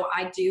ones. So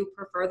I do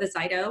prefer the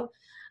Zyto.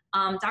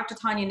 Dr.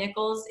 Tanya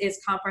Nichols is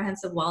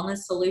Comprehensive Wellness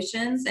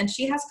Solutions, and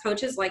she has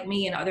coaches like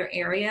me in other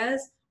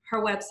areas.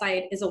 Her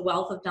website is a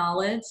wealth of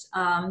knowledge.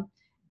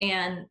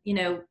 And,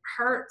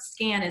 her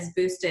scan is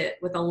boosted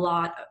with a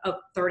lot of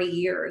 30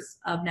 years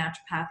of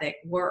naturopathic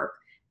work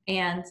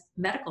and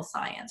medical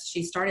science.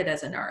 She started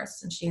as a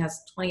nurse and she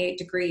has 28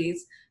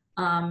 degrees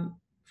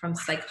from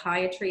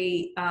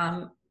psychiatry,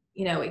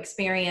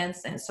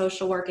 experience and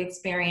social work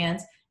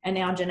experience, and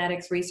now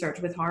genetics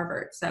research with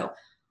Harvard. So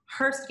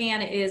her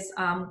scan is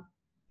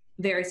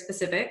very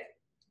specific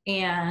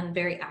and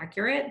very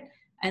accurate.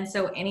 And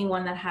so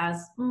anyone that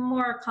has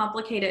more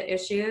complicated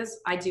issues,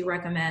 I do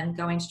recommend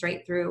going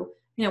straight through,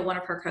 one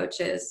of her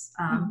coaches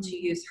to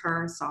use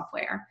her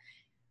software.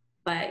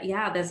 But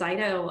yeah, the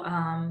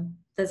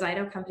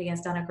Zyto company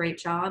has done a great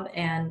job,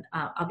 and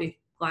I'll be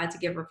glad to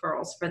give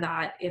referrals for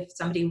that if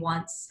somebody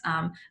wants.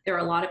 There are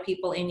a lot of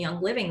people in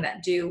Young Living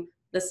that do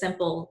the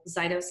simple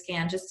Zyto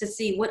scan just to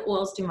see what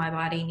oils does my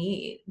body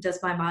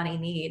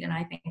need, and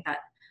I think that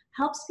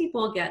helps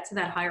people get to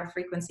that higher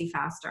frequency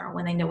faster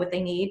when they know what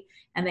they need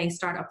and they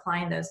start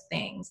applying those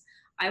things.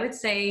 I would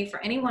say for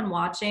anyone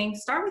watching,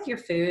 start with your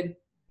food.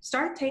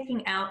 Start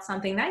taking out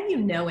something that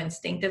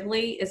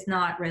instinctively is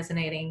not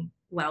resonating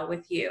well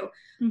with you.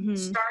 Mm-hmm.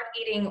 Start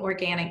eating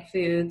organic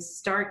foods.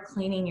 Start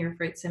cleaning your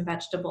fruits and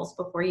vegetables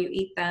before you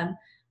eat them.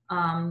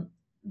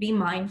 Be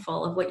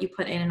mindful of what you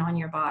put in and on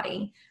your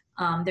body.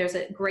 There's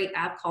a great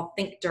app called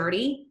Think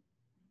Dirty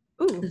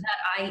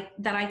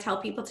that I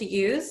tell people to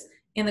use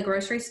in the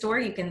grocery store.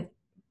 You can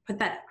put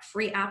that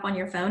free app on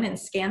your phone and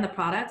scan the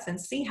products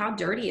and see how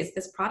dirty is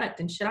this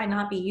product and should I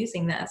not be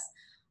using this.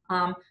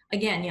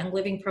 Again, Young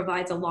Living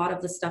provides a lot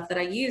of the stuff that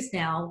I use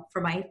now for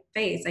my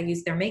face. I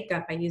use their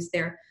makeup. I use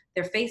their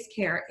face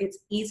care. It's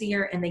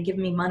easier and they give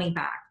me money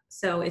back.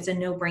 So it's a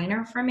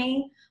no-brainer for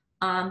me.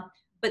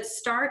 But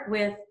start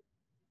with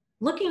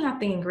looking up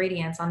the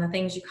ingredients on the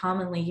things you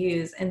commonly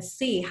use and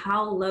see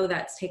how low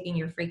that's taking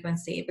your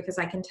frequency. Because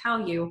I can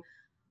tell you,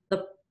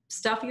 the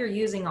stuff you're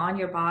using on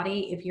your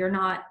body, if you're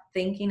not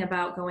thinking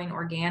about going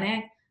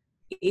organic,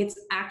 it's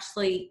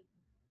actually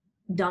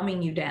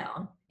dumbing you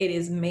down. It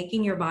is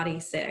making your body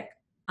sick.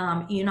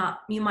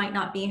 You might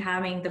not be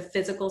having the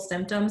physical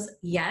symptoms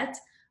yet,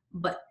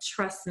 but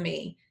trust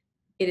me,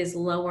 it is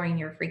lowering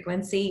your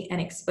frequency and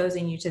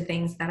exposing you to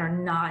things that are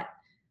not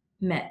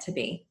meant to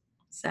be.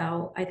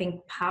 So I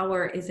think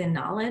power is in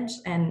knowledge,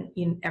 and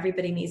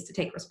everybody needs to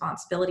take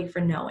responsibility for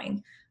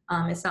knowing.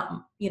 It's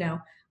not,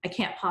 I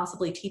can't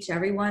possibly teach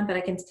everyone, but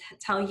I can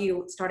tell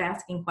you, start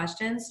asking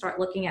questions, start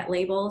looking at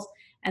labels,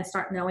 and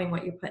start knowing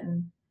what you're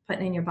putting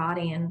in your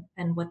body and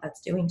what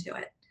that's doing to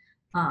it.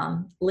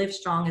 Live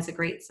Strong is a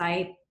great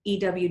site.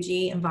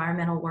 EWG,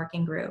 Environmental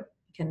Working Group.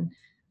 You can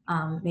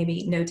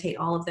maybe notate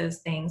all of those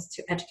things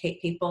to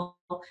educate people.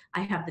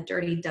 I have the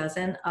Dirty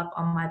Dozen up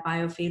on my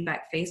biofeedback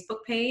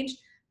Facebook page.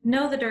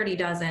 Know the Dirty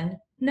Dozen,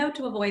 know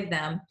to avoid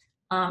them,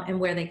 and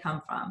where they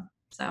come from.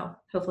 So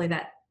hopefully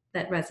that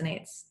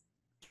resonates.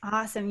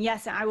 Awesome.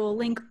 Yes, I will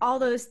link all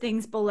those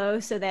things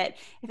below so that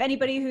if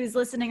anybody who's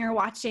listening or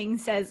watching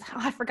says, oh,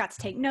 I forgot to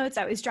take notes,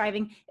 I was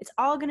driving, it's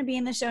all going to be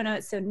in the show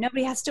notes, so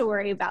nobody has to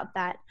worry about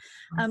that.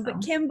 Awesome.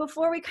 But Kim,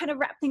 before we kind of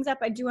wrap things up,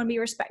 I do want to be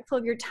respectful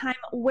of your time.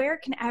 Where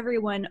can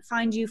everyone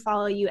find you,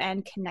 follow you,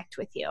 and connect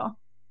with you?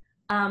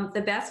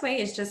 The best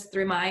way is just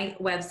through my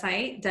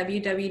website,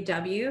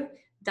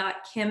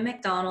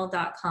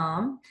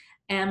 www.kimmcdonnell.com.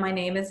 And my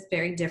name is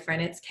very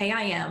different. It's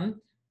KIMMCDONNEL.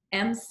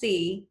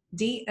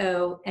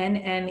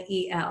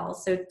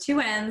 So 2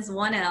 N's,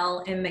 1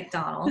 L in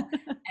McDonnell.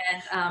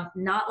 And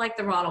not like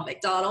the Ronald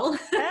McDonald.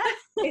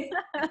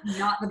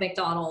 Not the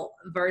McDonnell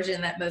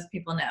version that most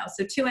people know.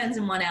 So 2 N's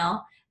and 1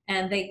 L.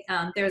 And I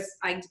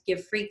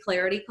give free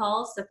clarity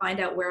calls to find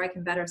out where I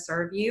can better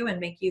serve you and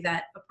make you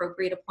that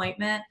appropriate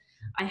appointment.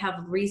 I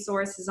have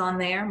resources on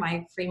there,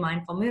 my free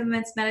mindful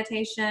movements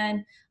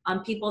meditation.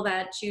 People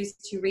that choose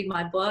to read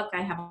my book,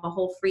 I have a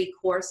whole free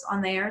course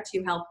on there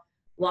to help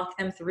walk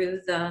them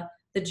through the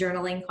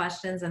journaling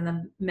questions and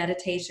the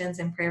meditations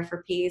and prayer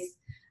for peace.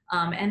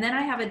 And then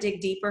I have a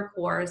dig deeper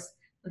course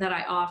that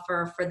I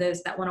offer for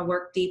those that want to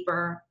work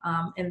deeper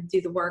and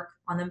do the work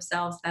on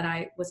themselves that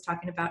I was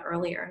talking about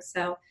earlier.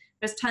 So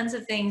there's tons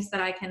of things that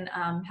I can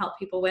help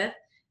people with.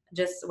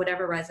 Just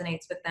whatever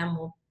resonates with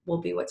them will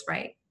be what's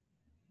right.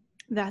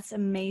 That's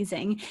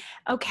amazing.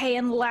 Okay,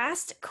 and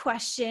last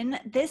question.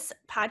 This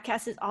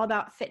podcast is all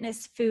about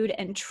fitness, food,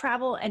 and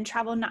travel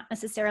not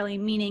necessarily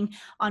meaning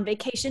on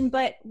vacation,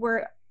 but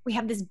we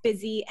have this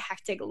busy,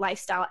 hectic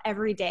lifestyle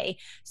every day.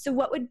 So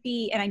what would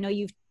be, and I know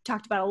you've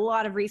talked about a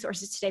lot of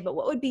resources today, but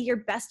what would be your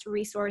best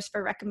resource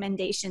for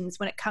recommendations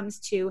when it comes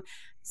to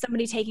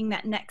somebody taking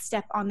that next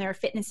step on their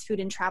fitness, food,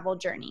 and travel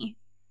journey?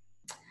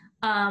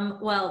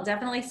 Well,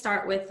 definitely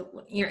start with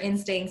your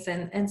instincts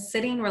and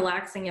sitting,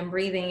 relaxing, and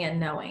breathing and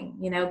knowing,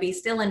 be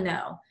still and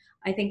know.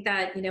 I think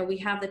that, we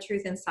have the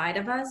truth inside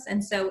of us.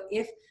 And so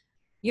if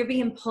you're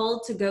being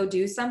pulled to go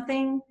do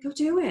something, go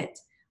do it.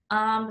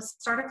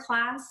 Start a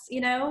class,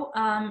 in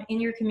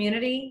your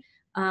community,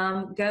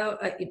 go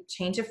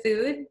change a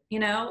food,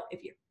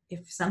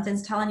 if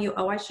something's telling you,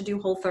 oh, I should do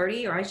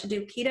Whole30 or I should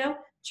do keto,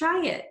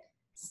 try it.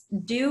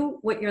 Do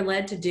what you're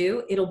led to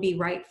do. It'll be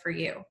right for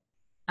you.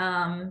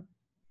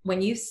 When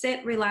you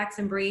sit, relax,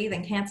 and breathe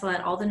and cancel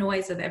out all the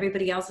noise of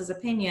everybody else's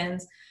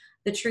opinions,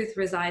 the truth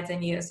resides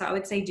in you. So I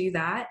would say do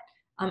that.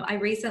 I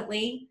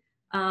recently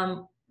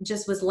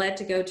just was led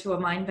to go to a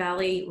Mind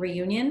Valley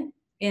reunion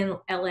in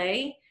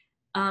LA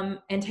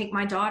and take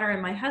my daughter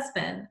and my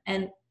husband.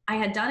 And I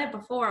had done it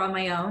before on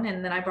my own,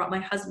 and then I brought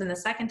my husband the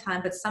second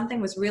time, but something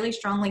was really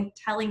strongly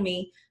telling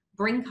me,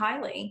 bring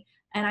Kylie.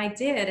 And I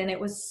did, and it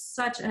was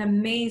such an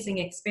amazing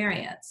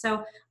experience.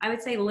 So I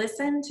would say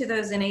listen to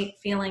those innate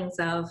feelings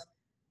of,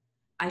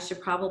 I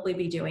should probably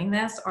be doing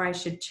this, or I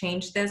should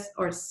change this,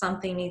 or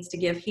something needs to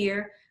give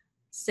here.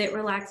 Sit,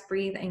 relax,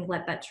 breathe, and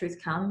let that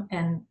truth come,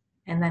 and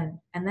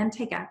then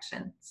take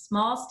action.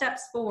 Small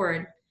steps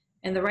forward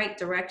in the right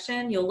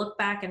direction. You'll look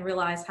back and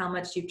realize how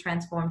much you've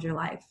transformed your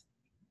life.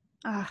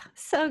 Ah,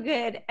 so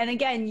good. And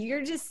again,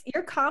 you're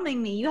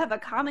calming me. You have a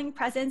calming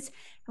presence.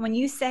 And when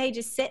you say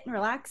just sit and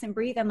relax and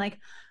breathe, I'm like,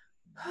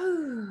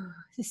 oh,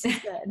 this is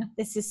good.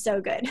 This is so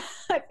good.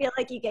 I feel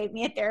like you gave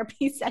me a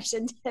therapy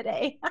session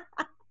today.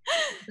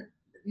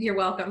 You're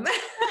welcome.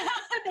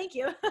 Thank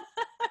you.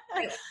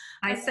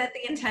 I set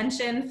the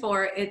intention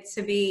for it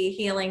to be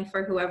healing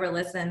for whoever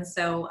listens.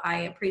 So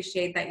I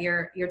appreciate that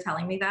you're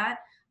telling me that.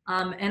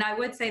 And I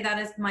would say that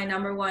is my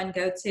number one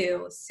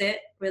go-to. Sit,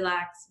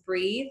 relax,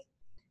 breathe,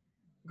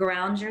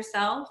 ground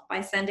yourself by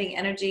sending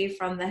energy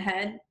from the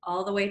head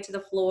all the way to the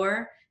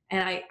floor.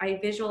 And I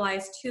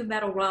visualize 2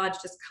 metal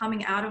rods just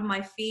coming out of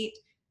my feet,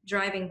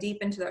 driving deep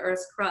into the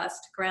earth's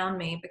crust to ground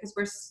me, because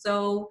we're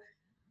so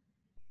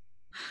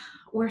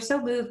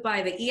moved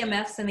by the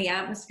EMFs in the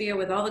atmosphere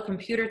with all the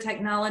computer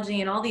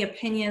technology and all the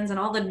opinions and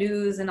all the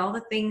news and all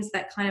the things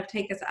that kind of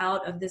take us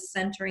out of this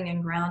centering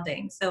and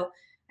grounding. So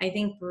I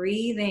think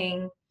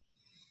breathing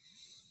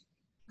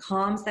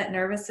calms that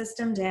nervous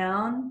system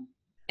down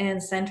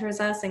and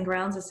centers us and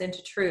grounds us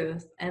into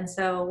truth. And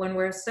so when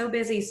we're so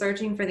busy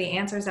searching for the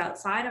answers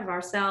outside of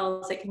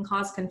ourselves, it can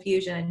cause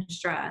confusion and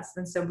stress.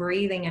 And so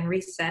breathing and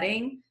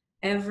resetting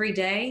every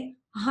day,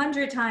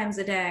 100 times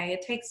a day,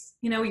 it takes,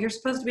 you're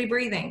supposed to be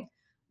breathing,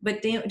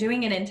 but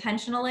doing it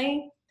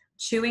intentionally,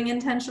 chewing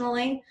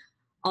intentionally,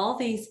 all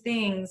these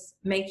things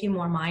make you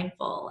more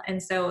mindful.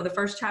 And so the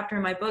first chapter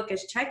in my book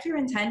is check your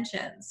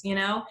intentions.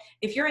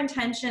 If your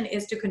intention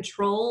is to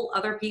control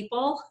other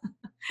people,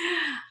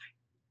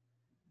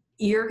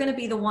 you're going to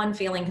be the one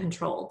feeling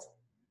controlled.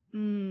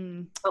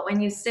 But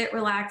when you sit,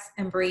 relax,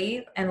 and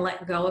breathe and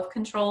let go of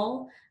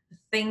control,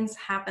 things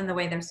happen the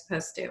way they're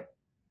supposed to.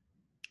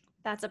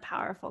 That's a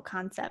powerful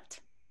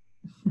concept.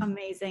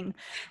 Amazing.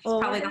 It's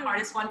probably the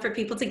hardest one for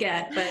people to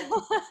get,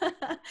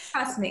 but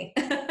trust me.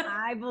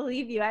 I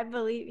believe you. I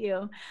believe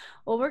you.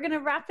 Well, we're going to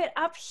wrap it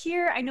up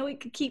here. I know we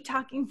could keep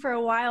talking for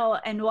a while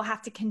and we'll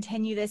have to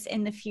continue this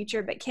in the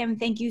future. But Kim,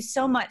 thank you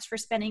so much for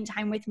spending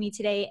time with me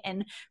today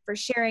and for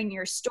sharing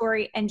your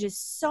story and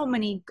just so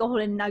many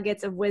golden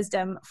nuggets of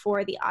wisdom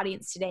for the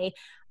audience today.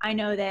 I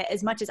know that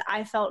as much as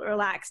I felt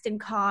relaxed and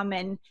calm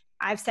and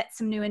I've set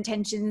some new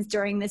intentions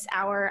during this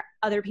hour,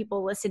 other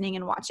people listening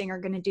and watching are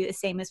going to do the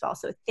same as well.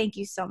 So thank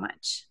you so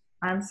much.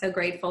 I'm so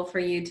grateful for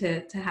you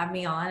to have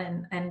me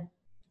on, and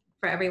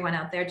for everyone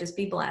out there, just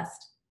be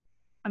blessed.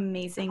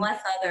 Amazing.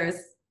 Bless others.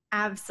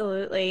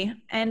 Absolutely.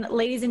 And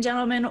ladies and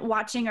gentlemen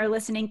watching or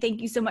listening,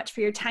 thank you so much for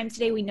your time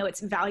today. We know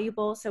it's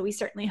valuable, so we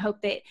certainly hope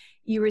that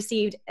you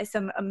received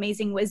some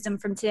amazing wisdom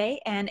from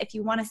today. And if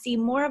you want to see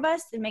more of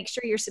us, then make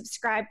sure you're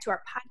subscribed to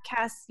our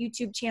podcasts,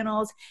 YouTube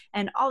channels,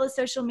 and all the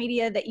social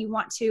media that you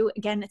want to.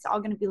 Again, it's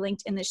all going to be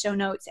linked in the show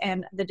notes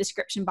and the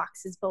description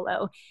boxes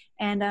below.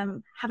 And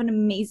have an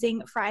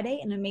amazing Friday,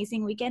 an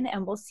amazing weekend,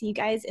 and we'll see you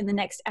guys in the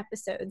next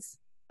episodes.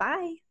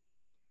 Bye.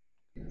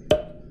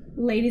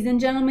 Ladies and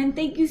gentlemen,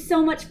 thank you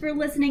so much for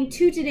listening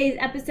to today's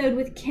episode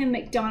with Kim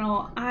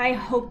McDonnell. I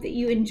hope that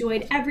you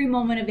enjoyed every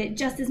moment of it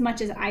just as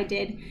much as I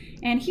did.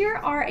 And here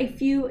are a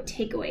few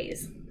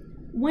takeaways.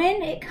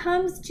 When it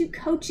comes to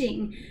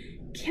coaching,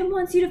 Kim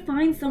wants you to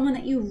find someone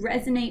that you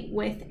resonate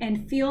with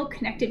and feel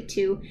connected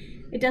to.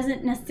 It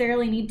doesn't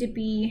necessarily need to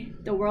be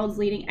the world's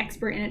leading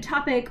expert in a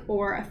topic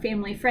or a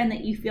family friend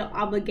that you feel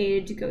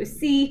obligated to go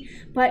see,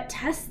 but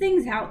test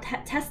things out,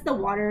 test the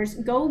waters,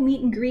 go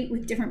meet and greet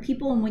with different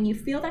people, and when you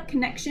feel that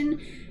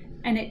connection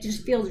and it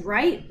just feels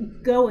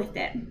right, go with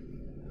it.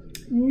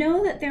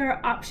 Know that there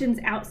are options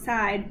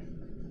outside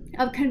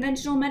of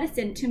conventional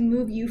medicine to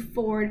move you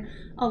forward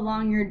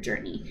along your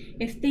journey.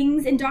 If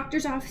things in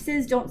doctors'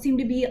 offices don't seem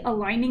to be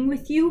aligning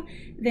with you,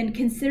 then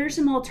consider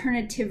some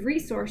alternative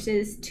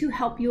resources to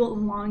help you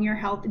along your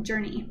health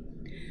journey.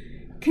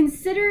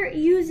 Consider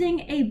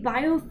using a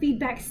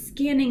biofeedback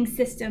scanning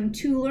system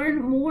to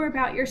learn more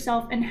about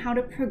yourself and how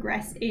to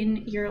progress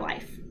in your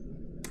life.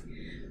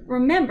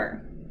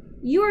 Remember,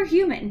 you are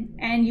human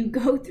and you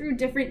go through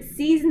different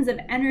seasons of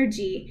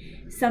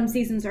energy. Some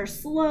seasons are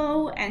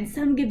slow and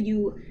some give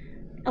you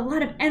a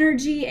lot of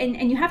energy,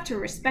 and you have to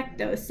respect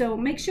those. So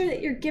make sure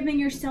that you're giving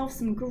yourself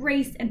some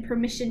grace and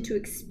permission to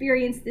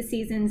experience the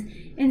seasons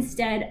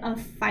instead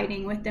of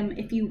fighting with them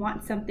if you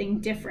want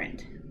something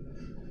different.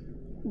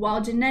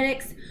 While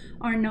genetics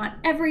are not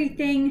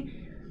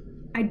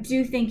everything, I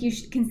do think you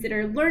should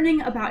consider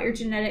learning about your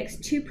genetics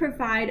to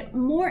provide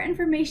more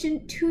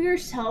information to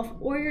yourself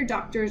or your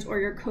doctors or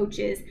your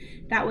coaches.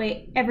 That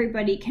way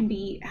everybody can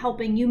be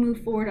helping you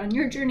move forward on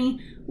your journey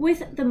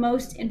with the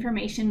most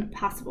information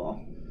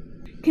possible.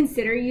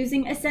 Consider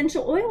using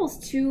essential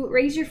oils to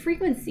raise your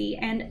frequency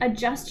and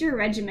adjust your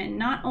regimen,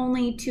 not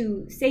only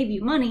to save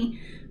you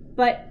money,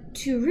 but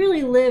to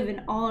really live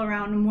an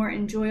all-around more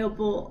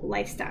enjoyable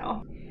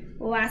lifestyle.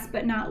 Last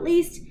but not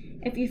least,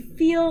 if you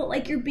feel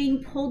like you're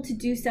being pulled to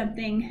do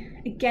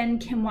something, again,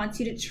 Kim wants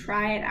you to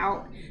try it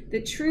out.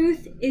 The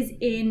truth is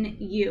in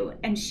you,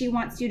 and she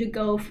wants you to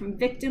go from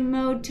victim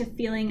mode to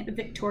feeling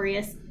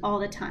victorious all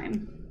the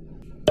time.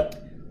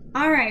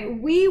 All right,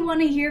 we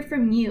want to hear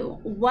from you.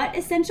 What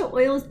essential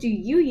oils do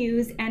you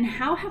use, and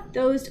how have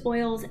those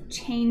oils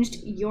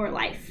changed your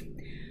life?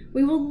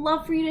 We would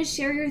love for you to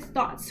share your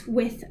thoughts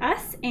with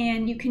us,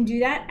 and you can do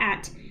that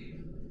at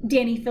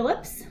Danny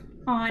Phillips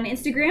on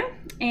Instagram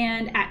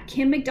and at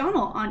Kim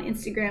McDonnell on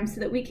Instagram so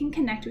that we can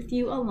connect with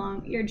you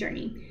along your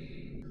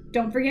journey.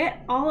 Don't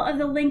forget, all of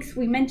the links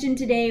we mentioned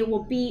today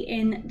will be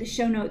in the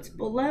show notes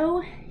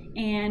below,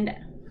 and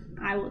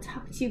I will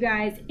talk to you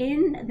guys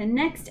in the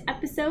next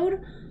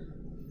episode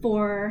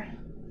for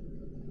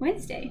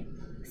Wednesday.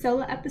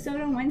 Solo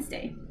episode on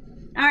Wednesday.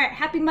 All right,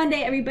 happy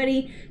Monday,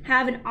 everybody.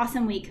 Have an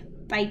awesome week.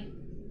 Bye.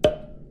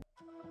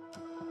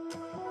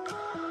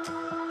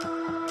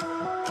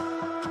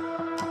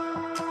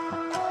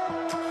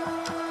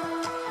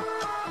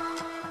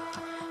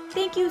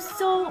 thank you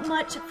so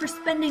much for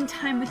spending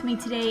time with me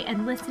today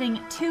and listening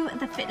to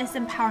the Fitness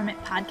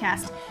Empowerment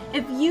Podcast.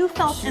 If you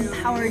felt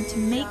empowered to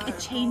make a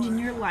change in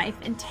your life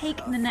and take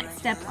the next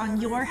step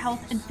on your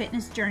health and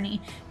fitness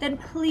journey, then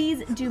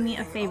please do me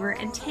a favor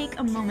and take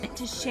a moment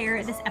to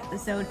share this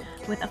episode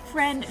with a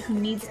friend who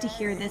needs to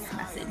hear this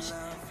message.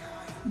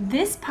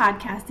 This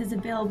podcast is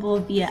available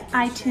via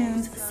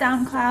iTunes,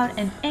 SoundCloud,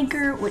 and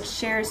Anchor, which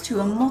shares to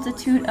a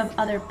multitude of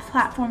other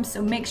platforms,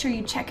 so make sure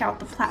you check out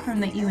the platform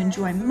that you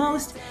enjoy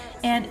most.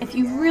 And if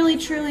you really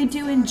truly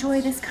do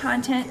enjoy this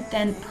content,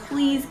 then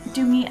please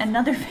do me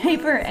another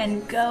favor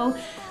and go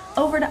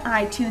over to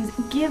iTunes,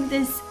 give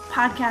this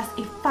podcast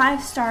a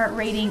 5-star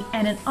rating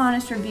and an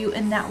honest review,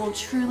 and that will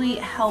truly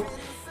help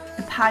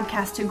the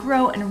podcast to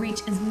grow and reach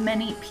as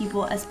many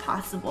people as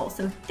possible.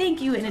 So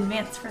thank you in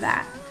advance for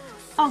that.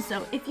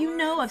 Also, if you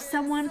know of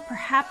someone,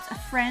 perhaps a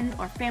friend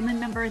or family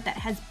member that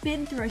has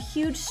been through a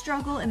huge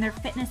struggle in their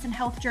fitness and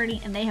health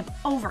journey and they have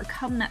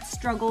overcome that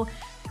struggle,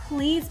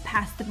 please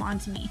pass them on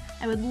to me.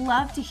 I would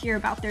love to hear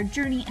about their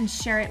journey and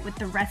share it with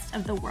the rest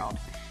of the world.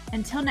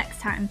 Until next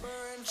time,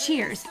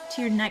 cheers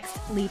to your next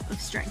leap of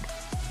strength.